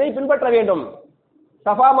நீங்கள் எதை பின்பற்ற வேண்டும்?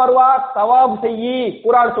 சஃபா மர்வா தவாப் செய்யி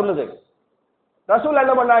குர்ஆன் சொல்லுது. ரசூல்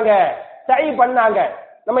என்ன பண்ணாங்க? சை பண்ணாங்க.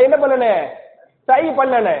 நம்ம என்ன பண்ணணும்? சை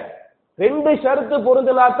பண்ணணும். 2 ஷர்த்து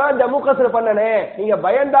பொருந்தினா தான் ஜம்மு கஸ்ர் பண்ணனே, நீங்க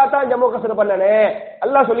பயந்தா தான் ஜம்மு கஸ்ர் பண்ணனே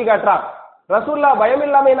அல்லாஹ் சொல்லி காட்டுறான். ரசூல்லா பயம்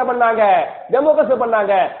இல்லாம என்ன பண்ணாங்க? ஜம்மு கஸ்ர்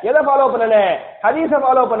பண்ணாங்க. எதை ஃபாலோ பண்ணனே? ஹதீஸை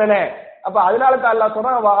ஃபாலோ பண்ணனே. அப்ப அதனால தான் அல்லாஹ்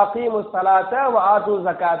சொல்றான் வஅகீமுஸ் ஸலாத்த வஆது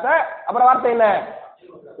ஸகாத்த. அப்புறம் வார்த்தை என்ன?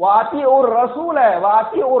 வஅத்தியுர் ரசூல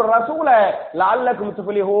வஅத்தியுர் ரசூல லஅல்லக்கும்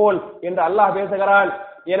துஃப்லிஹூன் என்று அல்லாஹ் பேசுகிறான்.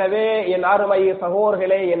 எனவே என் அருமை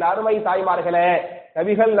சகோதரர்களே, என் அருமை தாய்மார்களே,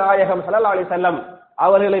 நபிகள் நாயகம் ஸல்லல்லாஹு அலைஹி வஸல்லம்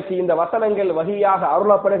அவர்களுக்கு இந்த வசனங்கள் வஹியாக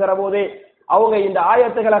அருளப்படுகிற போது அவங்க இந்த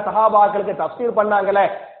ஆயத்துக்களை சஹாபாக்களுக்கு தஃப்சீர் பண்ணாங்களே,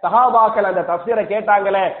 சஹாபாக்கள் அந்த தஃப்சீரை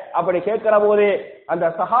கேட்டாங்களே, அப்படி கேட்கிற போது அந்த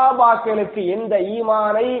சஹாபாக்களுக்கு எந்த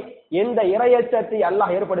ஈமானை, எந்த இறையச்சத்தை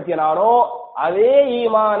அல்லாஹ் ஏற்படுத்தினானோ அதே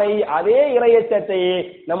ஈமானை, அதே இறையச்சத்தை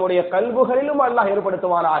நம்முடைய கல்புகளிலும் அல்லாஹ்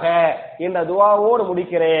ஏற்படுத்துவானாக என்ற துஆவோடு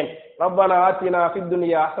முடிக்கிறேன். ரப்பனா ஆத்தினா ஃபித்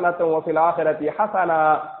துன்யா ஹஸனத்தன் வ ஃபில் ஆখিরাতি ஹஸனா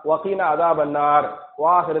வ கினா அஸாபன் நார். வ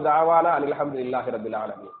ஆகிரு தஅவானா அனில் ஹம்துலில்லாஹி ரப்பில்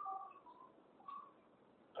ஆலமீன்.